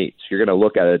is 0.8, so you're going to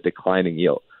look at a declining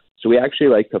yield. So we actually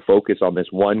like to focus on this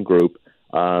one group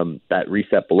that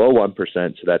reset below 1%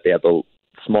 so that they have the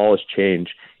smallest change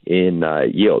in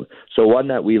yield. So one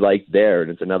that we like there,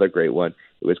 and it's another great one,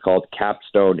 It was called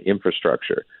Capstone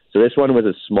Infrastructure. So this one was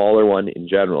a smaller one in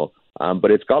general, but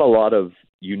it's got a lot of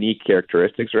unique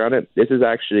characteristics around it. This is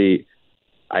actually,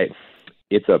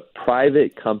 it's a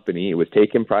private company. It was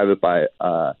taken private by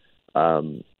a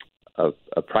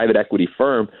private equity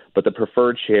firm, but the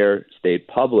preferred share stayed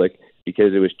public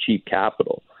because it was cheap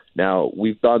capital. Now,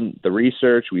 we've done the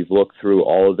research, we've looked through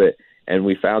all of it, and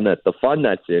we found that the fund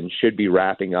that's in should be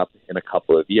wrapping up in a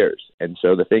couple of years. And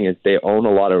so the thing is, they own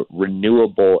a lot of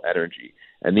renewable energy,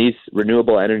 and these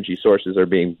renewable energy sources are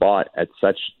being bought at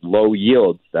such low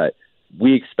yields that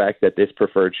we expect that this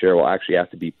preferred share will actually have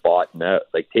to be bought and out,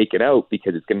 like taken out,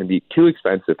 because it's going to be too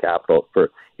expensive capital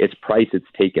for its price it's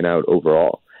taken out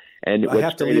overall. And I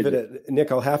have to leave it at,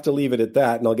 Nick, I'll have to leave it at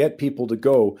that, and I'll get people to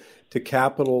go to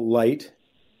capitallight.co.co,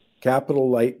 give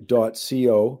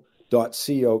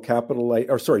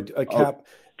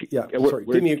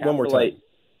me one more time.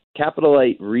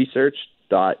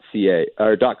 Capitallightresearch.ca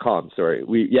or .com, sorry.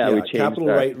 We changed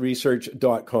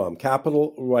capitallightresearch.com.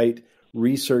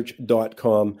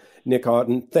 Capitallightresearch.com. Nick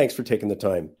Otten, thanks for taking the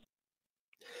time.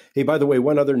 Hey, by the way,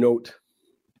 one other note,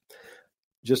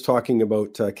 just talking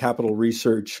about Capital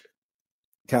Research,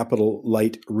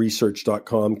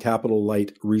 capitallightresearch.com,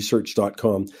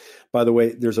 capitallightresearch.com. By the way,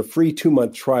 there's a free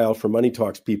 2-month trial for Money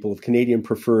Talks people of Canadian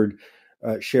Preferred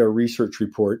Share Research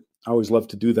Report. I always love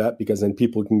to do that because then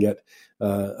people can get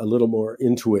a little more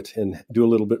into it and do a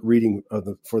little bit reading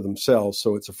for themselves.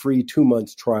 So it's a free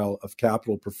 2-month trial of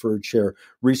Capital Preferred Share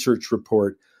Research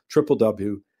Report,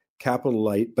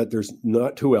 www.capitalight, but there's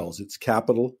not 2 L's. It's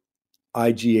capital,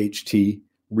 IGHT,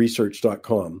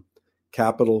 research.com,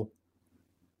 capital,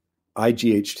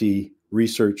 IGHT,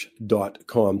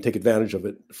 research.com. Take advantage of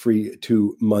it. Free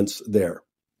 2 months there.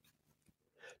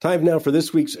 Time now for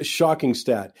this week's shocking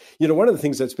stat. You know, one of the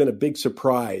things that's been a big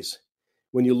surprise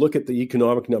when you look at the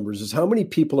economic numbers is how many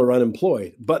people are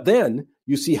unemployed. But then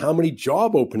you see how many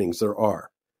job openings there are.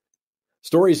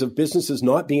 Stories of businesses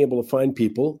not being able to find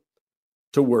people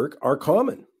to work are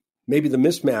common. Maybe the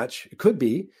mismatch could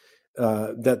be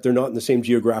that they're not in the same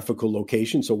geographical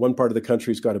location. So one part of the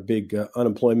country's got a big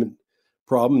unemployment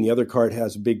problem, and the other part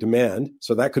has a big demand.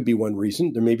 So that could be one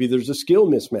reason. Maybe there's a skill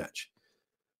mismatch.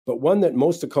 But one that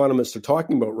most economists are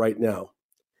talking about right now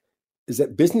is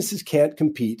that businesses can't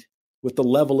compete with the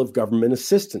level of government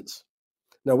assistance.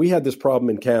 Now, we had this problem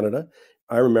in Canada.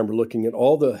 I remember looking at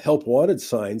all the help wanted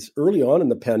signs early on in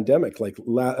the pandemic, like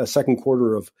second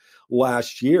quarter of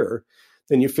last year.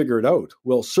 Then you figure it out.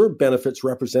 Well, CERB benefits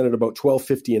represented about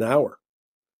 $12.50 an hour.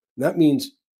 And that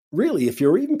means, really, if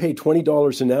you're even paid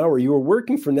 $20 an hour, you are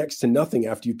working for next to nothing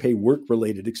after you pay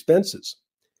work-related expenses.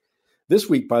 This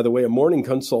week, by the way, a Morning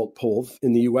Consult poll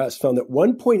in the U.S. found that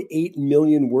 1.8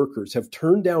 million workers have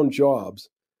turned down jobs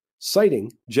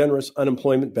citing generous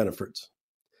unemployment benefits.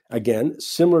 Again,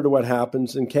 similar to what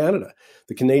happens in Canada.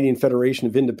 The Canadian Federation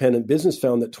of Independent Business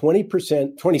found that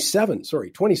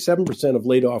 27% of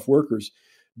laid off workers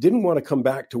didn't want to come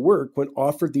back to work when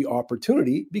offered the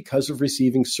opportunity because of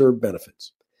receiving CERB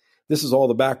benefits. This is all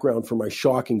the background for my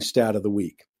shocking stat of the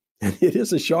week. And it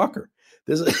is a shocker.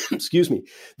 This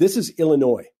is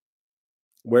Illinois,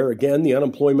 where again the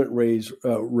unemployment rate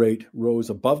rose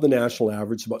above the national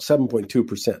average, about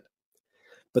 7.2%.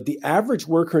 But the average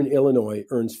worker in Illinois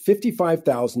earns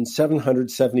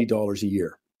 $55,770 a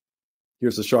year.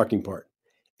 Here's the shocking part.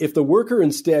 If the worker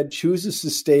instead chooses to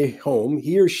stay home,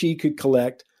 he or she could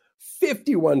collect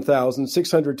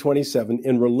 $51,627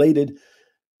 in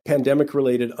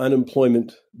pandemic-related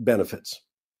unemployment benefits.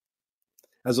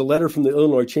 As a letter from the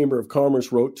Illinois Chamber of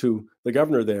Commerce wrote to the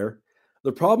governor there,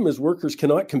 the problem is workers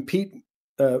cannot compete,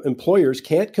 employers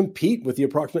can't compete with the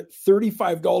approximate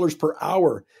 $35 per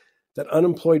hour that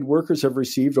unemployed workers have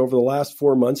received over the last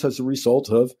 4 months as a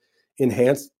result of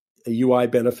enhanced UI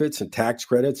benefits and tax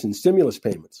credits and stimulus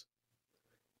payments.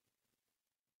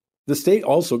 The state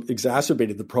also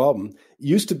exacerbated the problem. It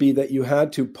used to be that you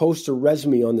had to post a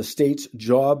resume on the state's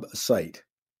job site.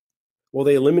 Well,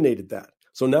 they eliminated that.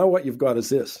 So now what you've got is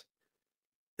this.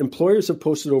 Employers have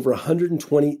posted over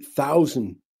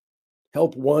 120,000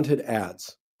 help wanted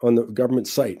ads on the government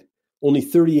site. Only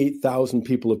 38,000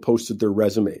 people have posted their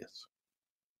resumes.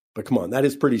 But come on, that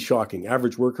is pretty shocking.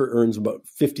 Average worker earns about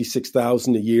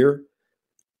 $56,000 a year.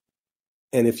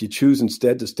 And if you choose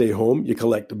instead to stay home, you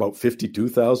collect about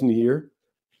 $52,000 a year.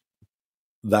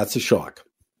 That's a shock.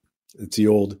 It's the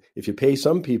old, if you pay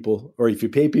some people, or if you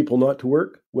pay people not to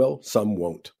work, well, some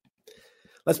won't.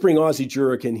 Let's bring Ozzie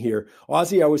Jurek in here.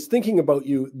 Ozzie, I was thinking about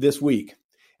you this week,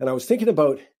 and I was thinking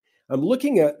about, I'm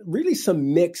looking at really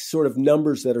some mixed sort of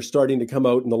numbers that are starting to come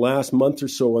out in the last month or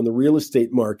so on the real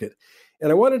estate market.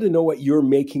 And I wanted to know what you're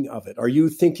making of it. Are you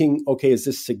thinking, okay, is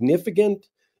this significant?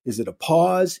 Is it a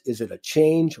pause? Is it a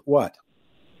change? What?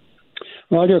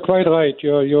 Well, you're quite right.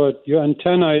 Your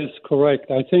antenna is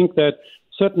correct. I think that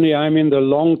certainly I'm in the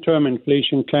long-term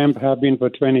inflation camp, have been for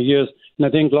 20 years, and I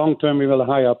think long-term we will have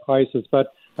higher prices. But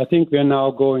I think we're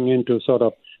now going into sort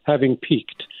of having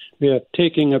peaked. We're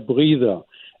taking a breather.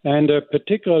 And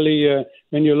particularly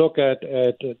when you look at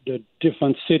the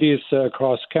different cities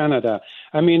across Canada,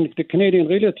 I mean, the Canadian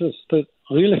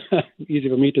easy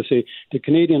for me to say, the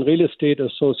Canadian Real Estate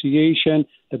Association,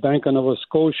 the Bank of Nova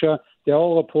Scotia, they're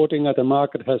all reporting that the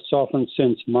market has softened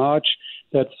since March.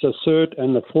 That's the third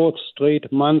and the fourth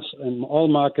straight months in all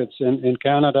markets in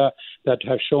Canada that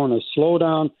have shown a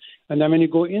slowdown. And then when you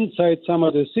go inside some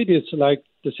of the cities, like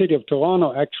the city of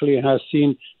Toronto actually has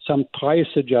seen some price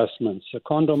adjustments. The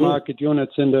condo market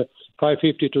units in the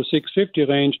 550 to 650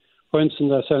 range, for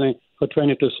instance, are selling for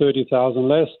 20 to 30,000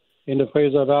 less. In the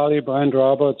Fraser Valley, Brian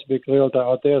Roberts, big realtor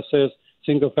out there, says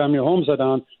single-family homes are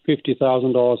down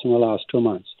 $50,000 in the last 2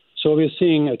 months. So we're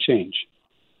seeing a change.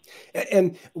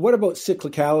 And what about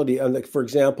cyclicality? Like, for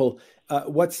example,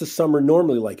 what's the summer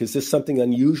normally like? Is this something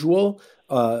unusual?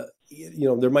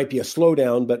 There might be a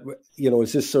slowdown, but,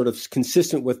 is this sort of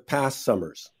consistent with past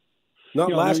summers?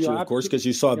 Not last year, of course, because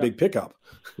you saw a big pickup.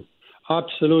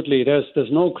 Absolutely.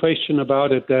 There's no question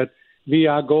about it that we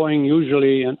are going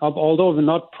usually, and although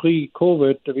not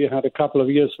pre-COVID, we had a couple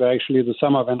of years where actually the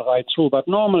summer went right through. But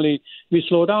normally we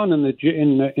slow down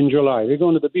in July. We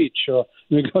go to the beach, or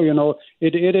we go.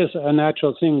 It is a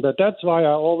natural thing. But that's why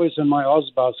I always in my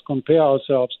OSBAS compare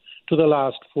ourselves to the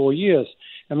last 4 years.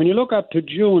 And when you look up to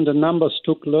June, the numbers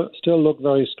still look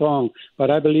very strong. But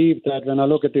I believe that when I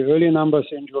look at the early numbers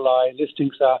in July,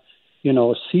 listings are,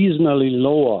 seasonally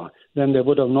lower than they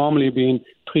would have normally been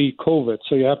pre-COVID.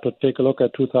 So you have to take a look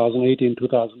at 2018,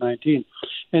 2019.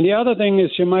 And the other thing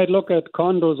is you might look at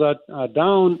condos that are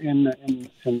down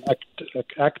in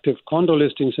active condo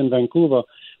listings in Vancouver,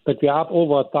 but we're up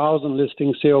over 1,000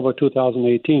 listings, say, over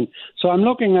 2018. So I'm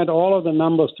looking at all of the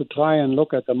numbers to try and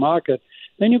look at the market.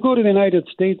 Then you go to the United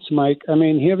States, Mike. I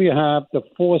mean, here we have the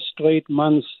 4 straight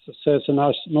months, says the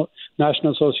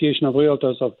National Association of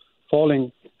Realtors, of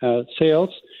falling sales.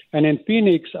 And in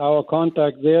Phoenix, our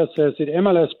contact there says that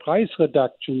MLS price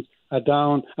reductions are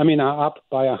up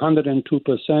by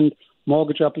 102%.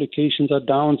 Mortgage applications are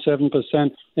down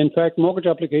 7%. In fact, mortgage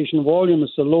application volume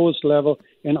is the lowest level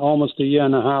in almost a year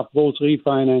and a half, both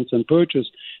refinance and purchase.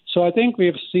 So I think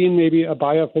we've seen maybe a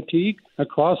buyer fatigue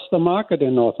across the market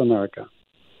in North America.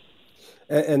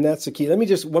 And that's the key. Let me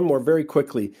just, one more very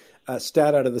quickly,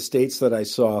 stat out of the States that I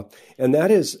saw, and that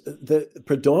is the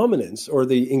predominance, or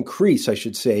the increase, I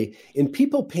should say, in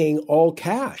people paying all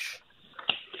cash.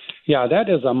 Yeah, that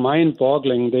is a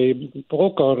mind-boggling. The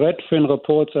broker Redfin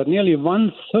reports that nearly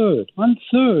one third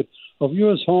of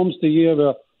U.S. homes the year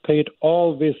were paid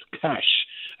all with cash.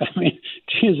 I mean,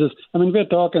 Jesus. I mean, we're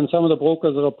talking, some of the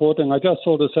brokers are reporting, I just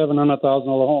sold a $700,000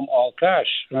 home all cash,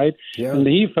 right? Yeah. And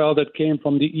he felt it came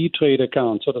from the E-Trade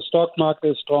account. So the stock market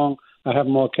is strong. I have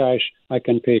more cash. I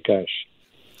can pay cash.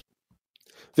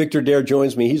 Victor Dare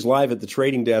joins me. He's live at the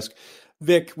trading desk.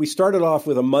 Vic, we started off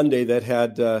with a Monday that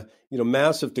had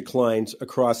massive declines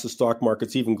across the stock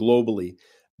markets, even globally.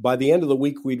 By the end of the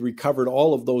week, we'd recovered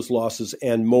all of those losses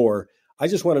and more. I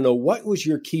just want to know, what was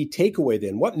your key takeaway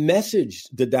then? What message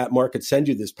did that market send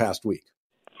you this past week?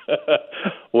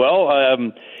 Well,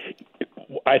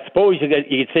 I suppose you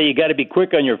could say you got to be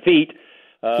quick on your feet.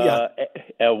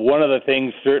 One of the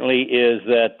things certainly is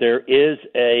that there is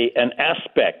an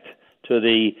aspect to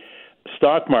the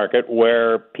stock market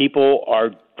where people are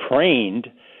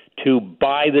trained to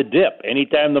buy the dip.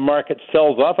 Anytime the market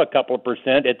sells off a couple of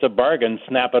percent, it's a bargain.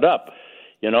 Snap it up,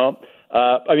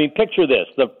 picture this.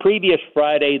 The previous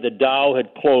Friday, the Dow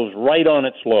had closed right on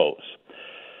its lows.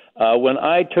 When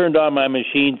I turned on my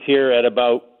machines here at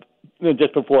about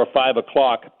just before 5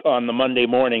 o'clock on the Monday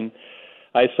morning,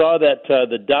 I saw that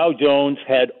the Dow Jones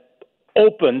had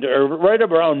opened right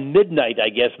around midnight, I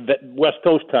guess, West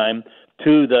Coast time,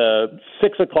 to the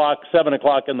 6 o'clock, 7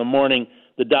 o'clock in the morning.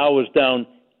 The Dow was down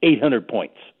 800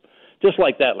 points. Just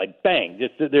like that, like bang.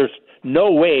 There's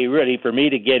no way really for me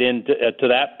to get into to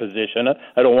that position.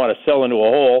 I don't want to sell into a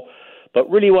hole. But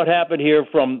really what happened here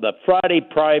from the Friday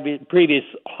previous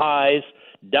highs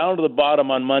down to the bottom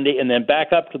on Monday and then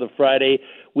back up to the Friday,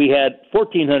 we had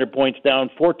 1,400 points down,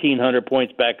 1,400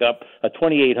 points back up, a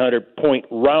 2,800-point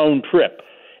round trip.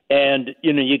 And,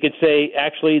 you could say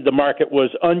actually the market was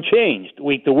unchanged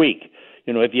week to week,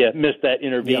 if you missed that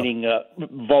intervening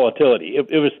volatility.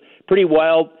 It was pretty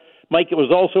wild. Mike, it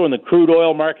was also in the crude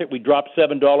oil market. We dropped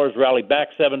 $7, rallied back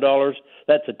 $7.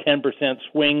 That's a 10%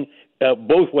 swing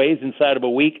both ways inside of a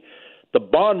week. The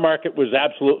bond market was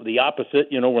absolutely the opposite.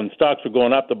 When stocks were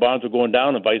going up, the bonds were going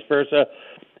down and vice versa.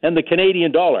 And the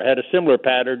Canadian dollar had a similar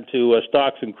pattern to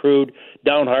stocks and crude,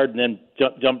 down hard and then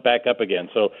jump back up again.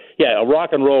 So, yeah, a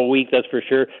rock and roll week, that's for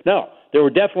sure. Now, there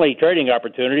were definitely trading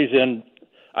opportunities, and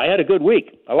I had a good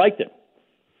week. I liked it.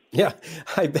 Yeah,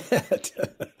 I bet.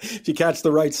 If you catch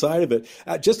the right side of it.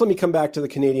 Just let me come back to the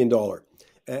Canadian dollar.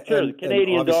 Sure, the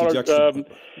Canadian dollar,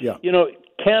 yeah.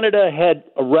 Canada had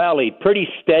rallied pretty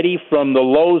steady from the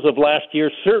lows of last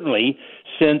year, certainly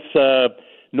since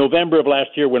November of last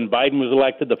year when Biden was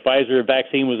elected, the Pfizer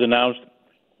vaccine was announced.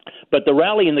 But the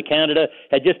rally in the Canada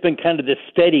had just been kind of this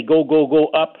steady go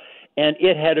up, and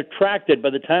it had attracted,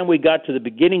 by the time we got to the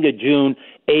beginning of June,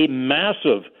 a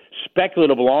massive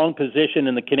speculative long position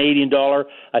in the Canadian dollar.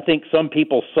 I think some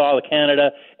people saw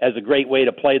Canada as a great way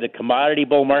to play the commodity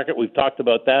bull market. We've talked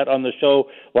about that on the show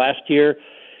last year.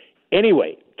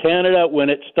 Anyway, Canada, when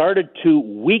it started to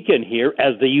weaken here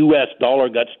as the U.S. dollar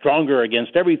got stronger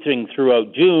against everything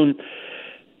throughout June,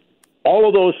 all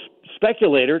of those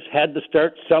speculators had to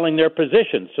start selling their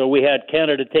positions. So we had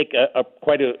Canada take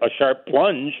quite a sharp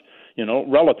plunge,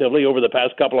 relatively over the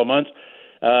past couple of months.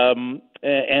 And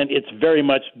it's very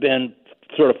much been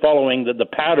sort of following the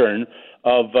pattern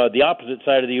of the opposite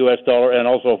side of the U.S. dollar and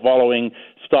also following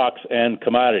stocks and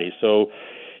commodities. So,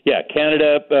 yeah,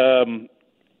 Canada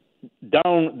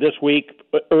down this week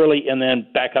early and then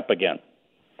back up again.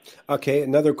 Okay,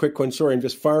 another quick one. Sorry, I'm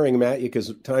just firing them at you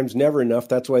because time's never enough.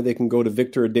 That's why they can go to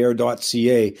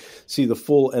victoradair.ca, see the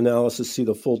full analysis, see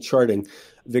the full charting,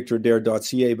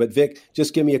 victoradair.ca. But Vic,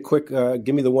 just give me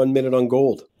give me the 1 minute on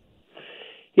gold.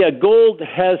 Yeah, gold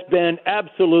has been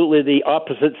absolutely the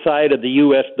opposite side of the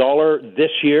U.S. dollar this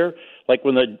year. Like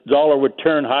when the dollar would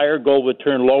turn higher, gold would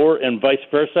turn lower and vice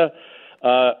versa.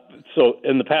 So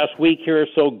in the past week here or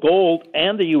so, gold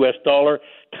and the U.S. dollar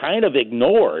kind of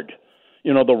ignored,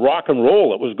 the rock and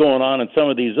roll that was going on in some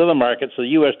of these other markets. So the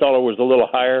U.S. dollar was a little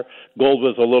higher, gold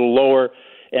was a little lower.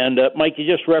 And Mike, you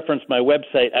just referenced my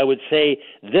website. I would say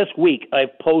this week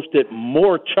I've posted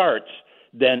more charts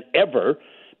than ever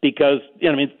because,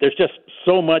 there's just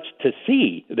so much to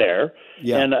see there.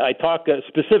 Yeah. And I talk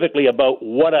specifically about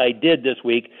what I did this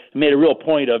week. I made a real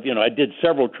point of, I did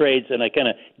several trades and I kind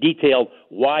of detailed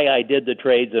why I did the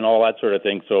trades and all that sort of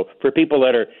thing. So for people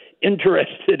that are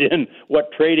interested in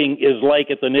what trading is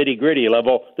like at the nitty-gritty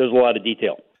level, there's a lot of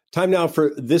detail. Time now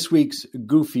for this week's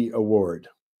Goofy Award.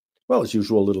 Well, as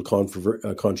usual, a little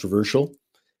controversial.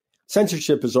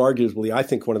 Censorship is arguably, I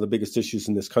think, one of the biggest issues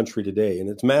in this country today, and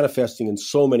it's manifesting in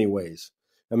so many ways.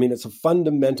 It's a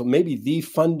fundamental, maybe the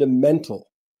fundamental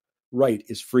right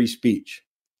is free speech.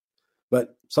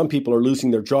 But some people are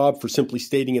losing their job for simply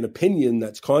stating an opinion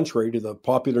that's contrary to the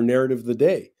popular narrative of the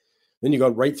day. Then you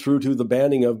got right through to the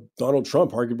banning of Donald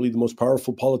Trump, arguably the most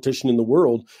powerful politician in the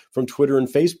world, from Twitter and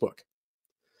Facebook.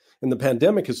 And the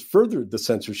pandemic has furthered the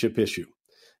censorship issue.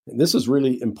 And this is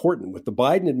really important, with the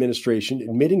Biden administration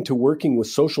admitting to working with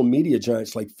social media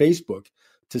giants like Facebook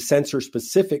to censor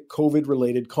specific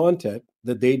COVID-related content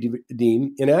that they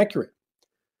deem inaccurate.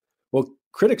 Well,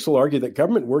 critics will argue that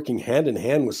government working hand in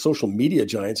hand with social media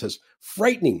giants has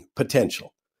frightening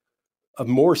potential of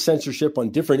more censorship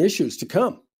on different issues to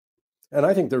come. And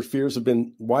I think their fears have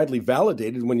been widely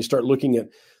validated when you start looking at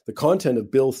the content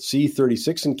of Bill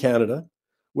C-36 in Canada,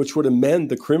 which would amend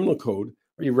the criminal code.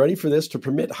 Are you ready for this? To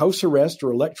permit house arrest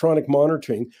or electronic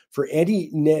monitoring for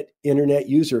any internet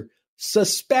user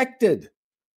suspected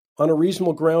on a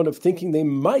reasonable ground of thinking they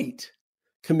might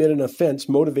commit an offense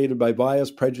motivated by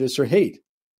bias, prejudice, or hate.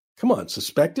 Come on,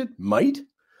 suspected? Might?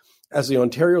 As the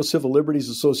Ontario Civil Liberties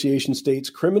Association states,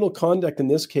 criminal conduct in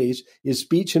this case is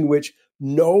speech in which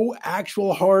no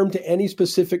actual harm to any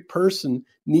specific person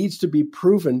needs to be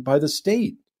proven by the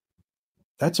state.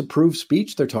 That's approved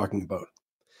speech they're talking about.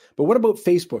 But what about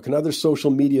Facebook and other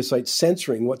social media sites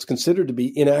censoring what's considered to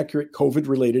be inaccurate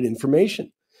COVID-related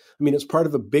information? It's part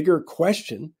of a bigger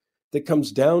question that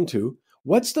comes down to,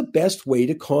 what's the best way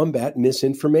to combat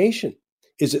misinformation?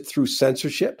 Is it through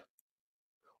censorship?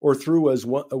 Or through, as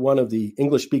one of the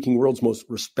English-speaking world's most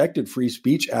respected free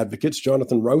speech advocates,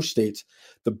 Jonathan Rauch, states,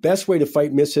 the best way to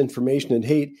fight misinformation and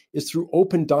hate is through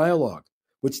open dialogue,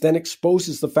 which then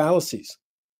exposes the fallacies.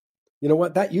 You know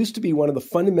what? That used to be one of the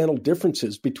fundamental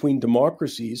differences between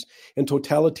democracies and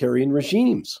totalitarian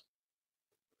regimes.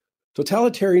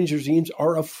 Totalitarian regimes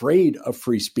are afraid of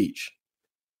free speech.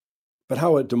 But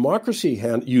how a democracy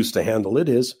used to handle it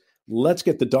is, let's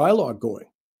get the dialogue going.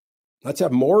 Let's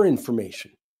have more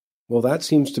information. Well, that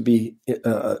seems to be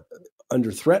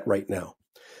under threat right now.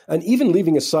 And even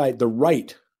leaving aside the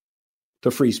right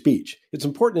to free speech. It's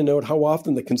important to note how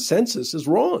often the consensus is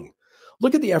wrong.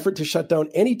 Look at the effort to shut down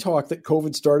any talk that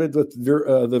COVID started with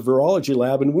the virology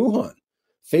lab in Wuhan.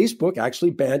 Facebook actually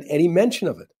banned any mention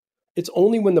of it. It's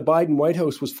only when the Biden White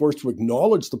House was forced to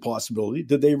acknowledge the possibility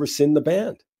did they rescind the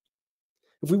ban.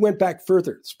 If we went back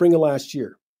further, spring of last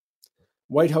year,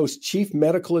 White House Chief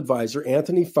Medical Advisor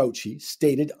Anthony Fauci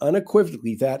stated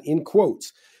unequivocally that, in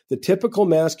quotes, the typical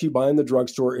mask you buy in the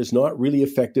drugstore is not really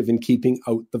effective in keeping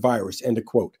out the virus, end of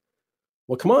quote.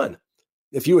 Well, come on.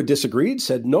 If you had disagreed,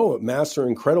 said no, masks are an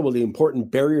incredibly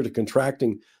important barrier to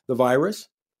contracting the virus,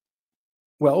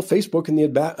 well, Facebook and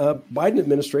the Biden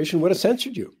administration would have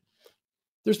censored you.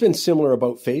 There's been similar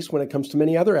about-face when it comes to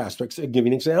many other aspects. I'll give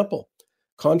you an example.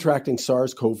 Contracting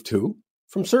SARS-CoV-2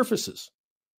 from surfaces.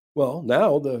 Well,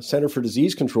 now the Center for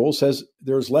Disease Control says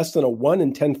there's less than a 1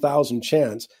 in 10,000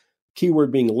 chance,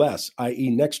 keyword being less,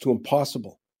 i.e. next to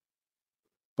impossible.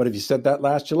 But if you said that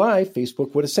last July,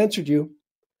 Facebook would have censored you.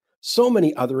 So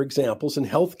many other examples in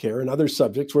healthcare and other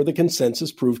subjects where the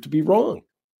consensus proved to be wrong.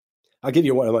 I'll give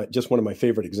you one of my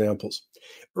favorite examples.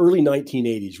 Early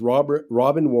 1980s,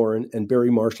 Robin Warren and Barry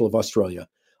Marshall of Australia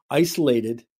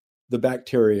isolated the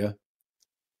bacteria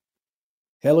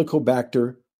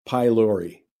Helicobacter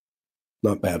pylori,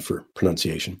 not bad for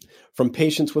pronunciation, from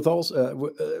patients with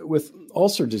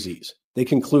ulcer disease. They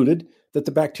concluded that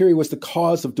the bacteria was the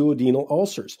cause of duodenal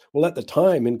ulcers. Well, at the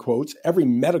time, in quotes, every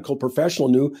medical professional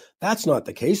knew that's not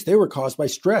the case. They were caused by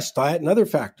stress, diet, and other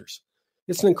factors.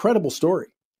 It's an incredible story.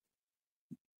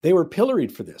 They were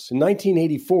pilloried for this. In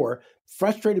 1984,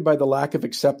 frustrated by the lack of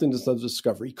acceptance of the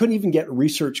discovery, couldn't even get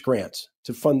research grants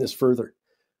to fund this further.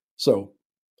 So,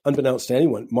 unbeknownst to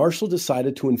anyone, Marshall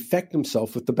decided to infect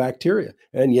himself with the bacteria.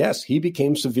 And yes, he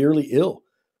became severely ill.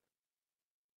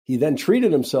 He then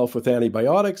treated himself with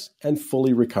antibiotics and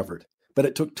fully recovered. But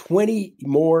it took 20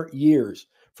 more years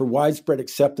for widespread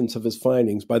acceptance of his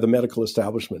findings by the medical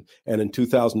establishment. And in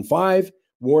 2005,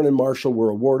 Warren and Marshall were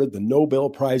awarded the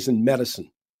Nobel Prize in Medicine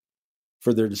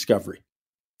for their discovery.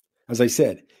 As I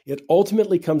said, it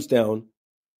ultimately comes down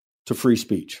to free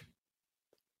speech.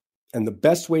 And the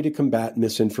best way to combat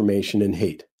misinformation and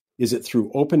hate, is it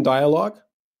through open dialogue,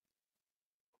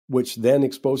 which then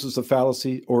exposes the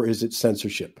fallacy, or is it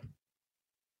censorship?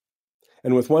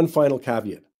 And with one final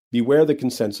caveat, beware the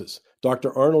consensus.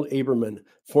 Dr. Arnold Aberman,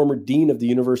 former Dean of the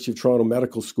University of Toronto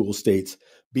Medical School, states,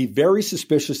 be very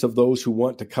suspicious of those who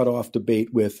want to cut off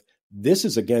debate with, this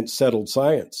is against settled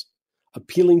science.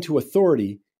 Appealing to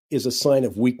authority is a sign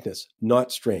of weakness,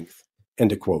 not strength.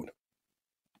 End of quote.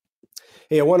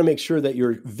 Hey, I want to make sure that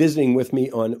you're visiting with me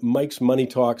on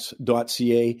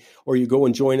mikesmoneytalks.ca, or you go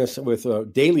and join us with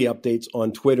daily updates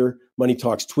on Twitter, Money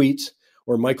Talks Tweets,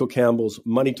 or Michael Campbell's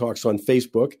Money Talks on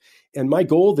Facebook. And my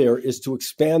goal there is to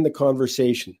expand the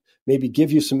conversation, maybe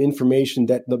give you some information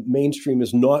that the mainstream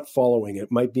is not following.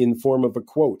 It might be in the form of a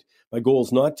quote. My goal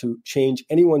is not to change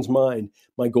anyone's mind.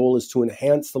 My goal is to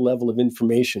enhance the level of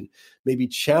information, maybe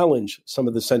challenge some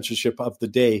of the censorship of the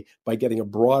day by getting a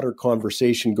broader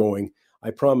conversation going.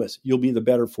 I promise you'll be the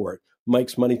better for it.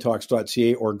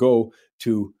 mikesmoneytalks.ca, or go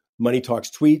to Money Talks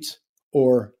Tweets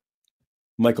or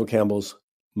Michael Campbell's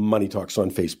Money Talks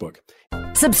on Facebook.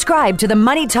 Subscribe to the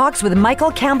Money Talks with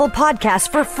Michael Campbell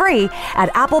podcast for free at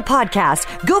Apple Podcasts,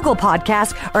 Google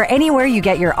Podcasts, or anywhere you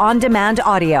get your on-demand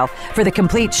audio for the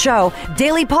complete show,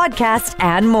 daily podcasts,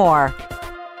 and more.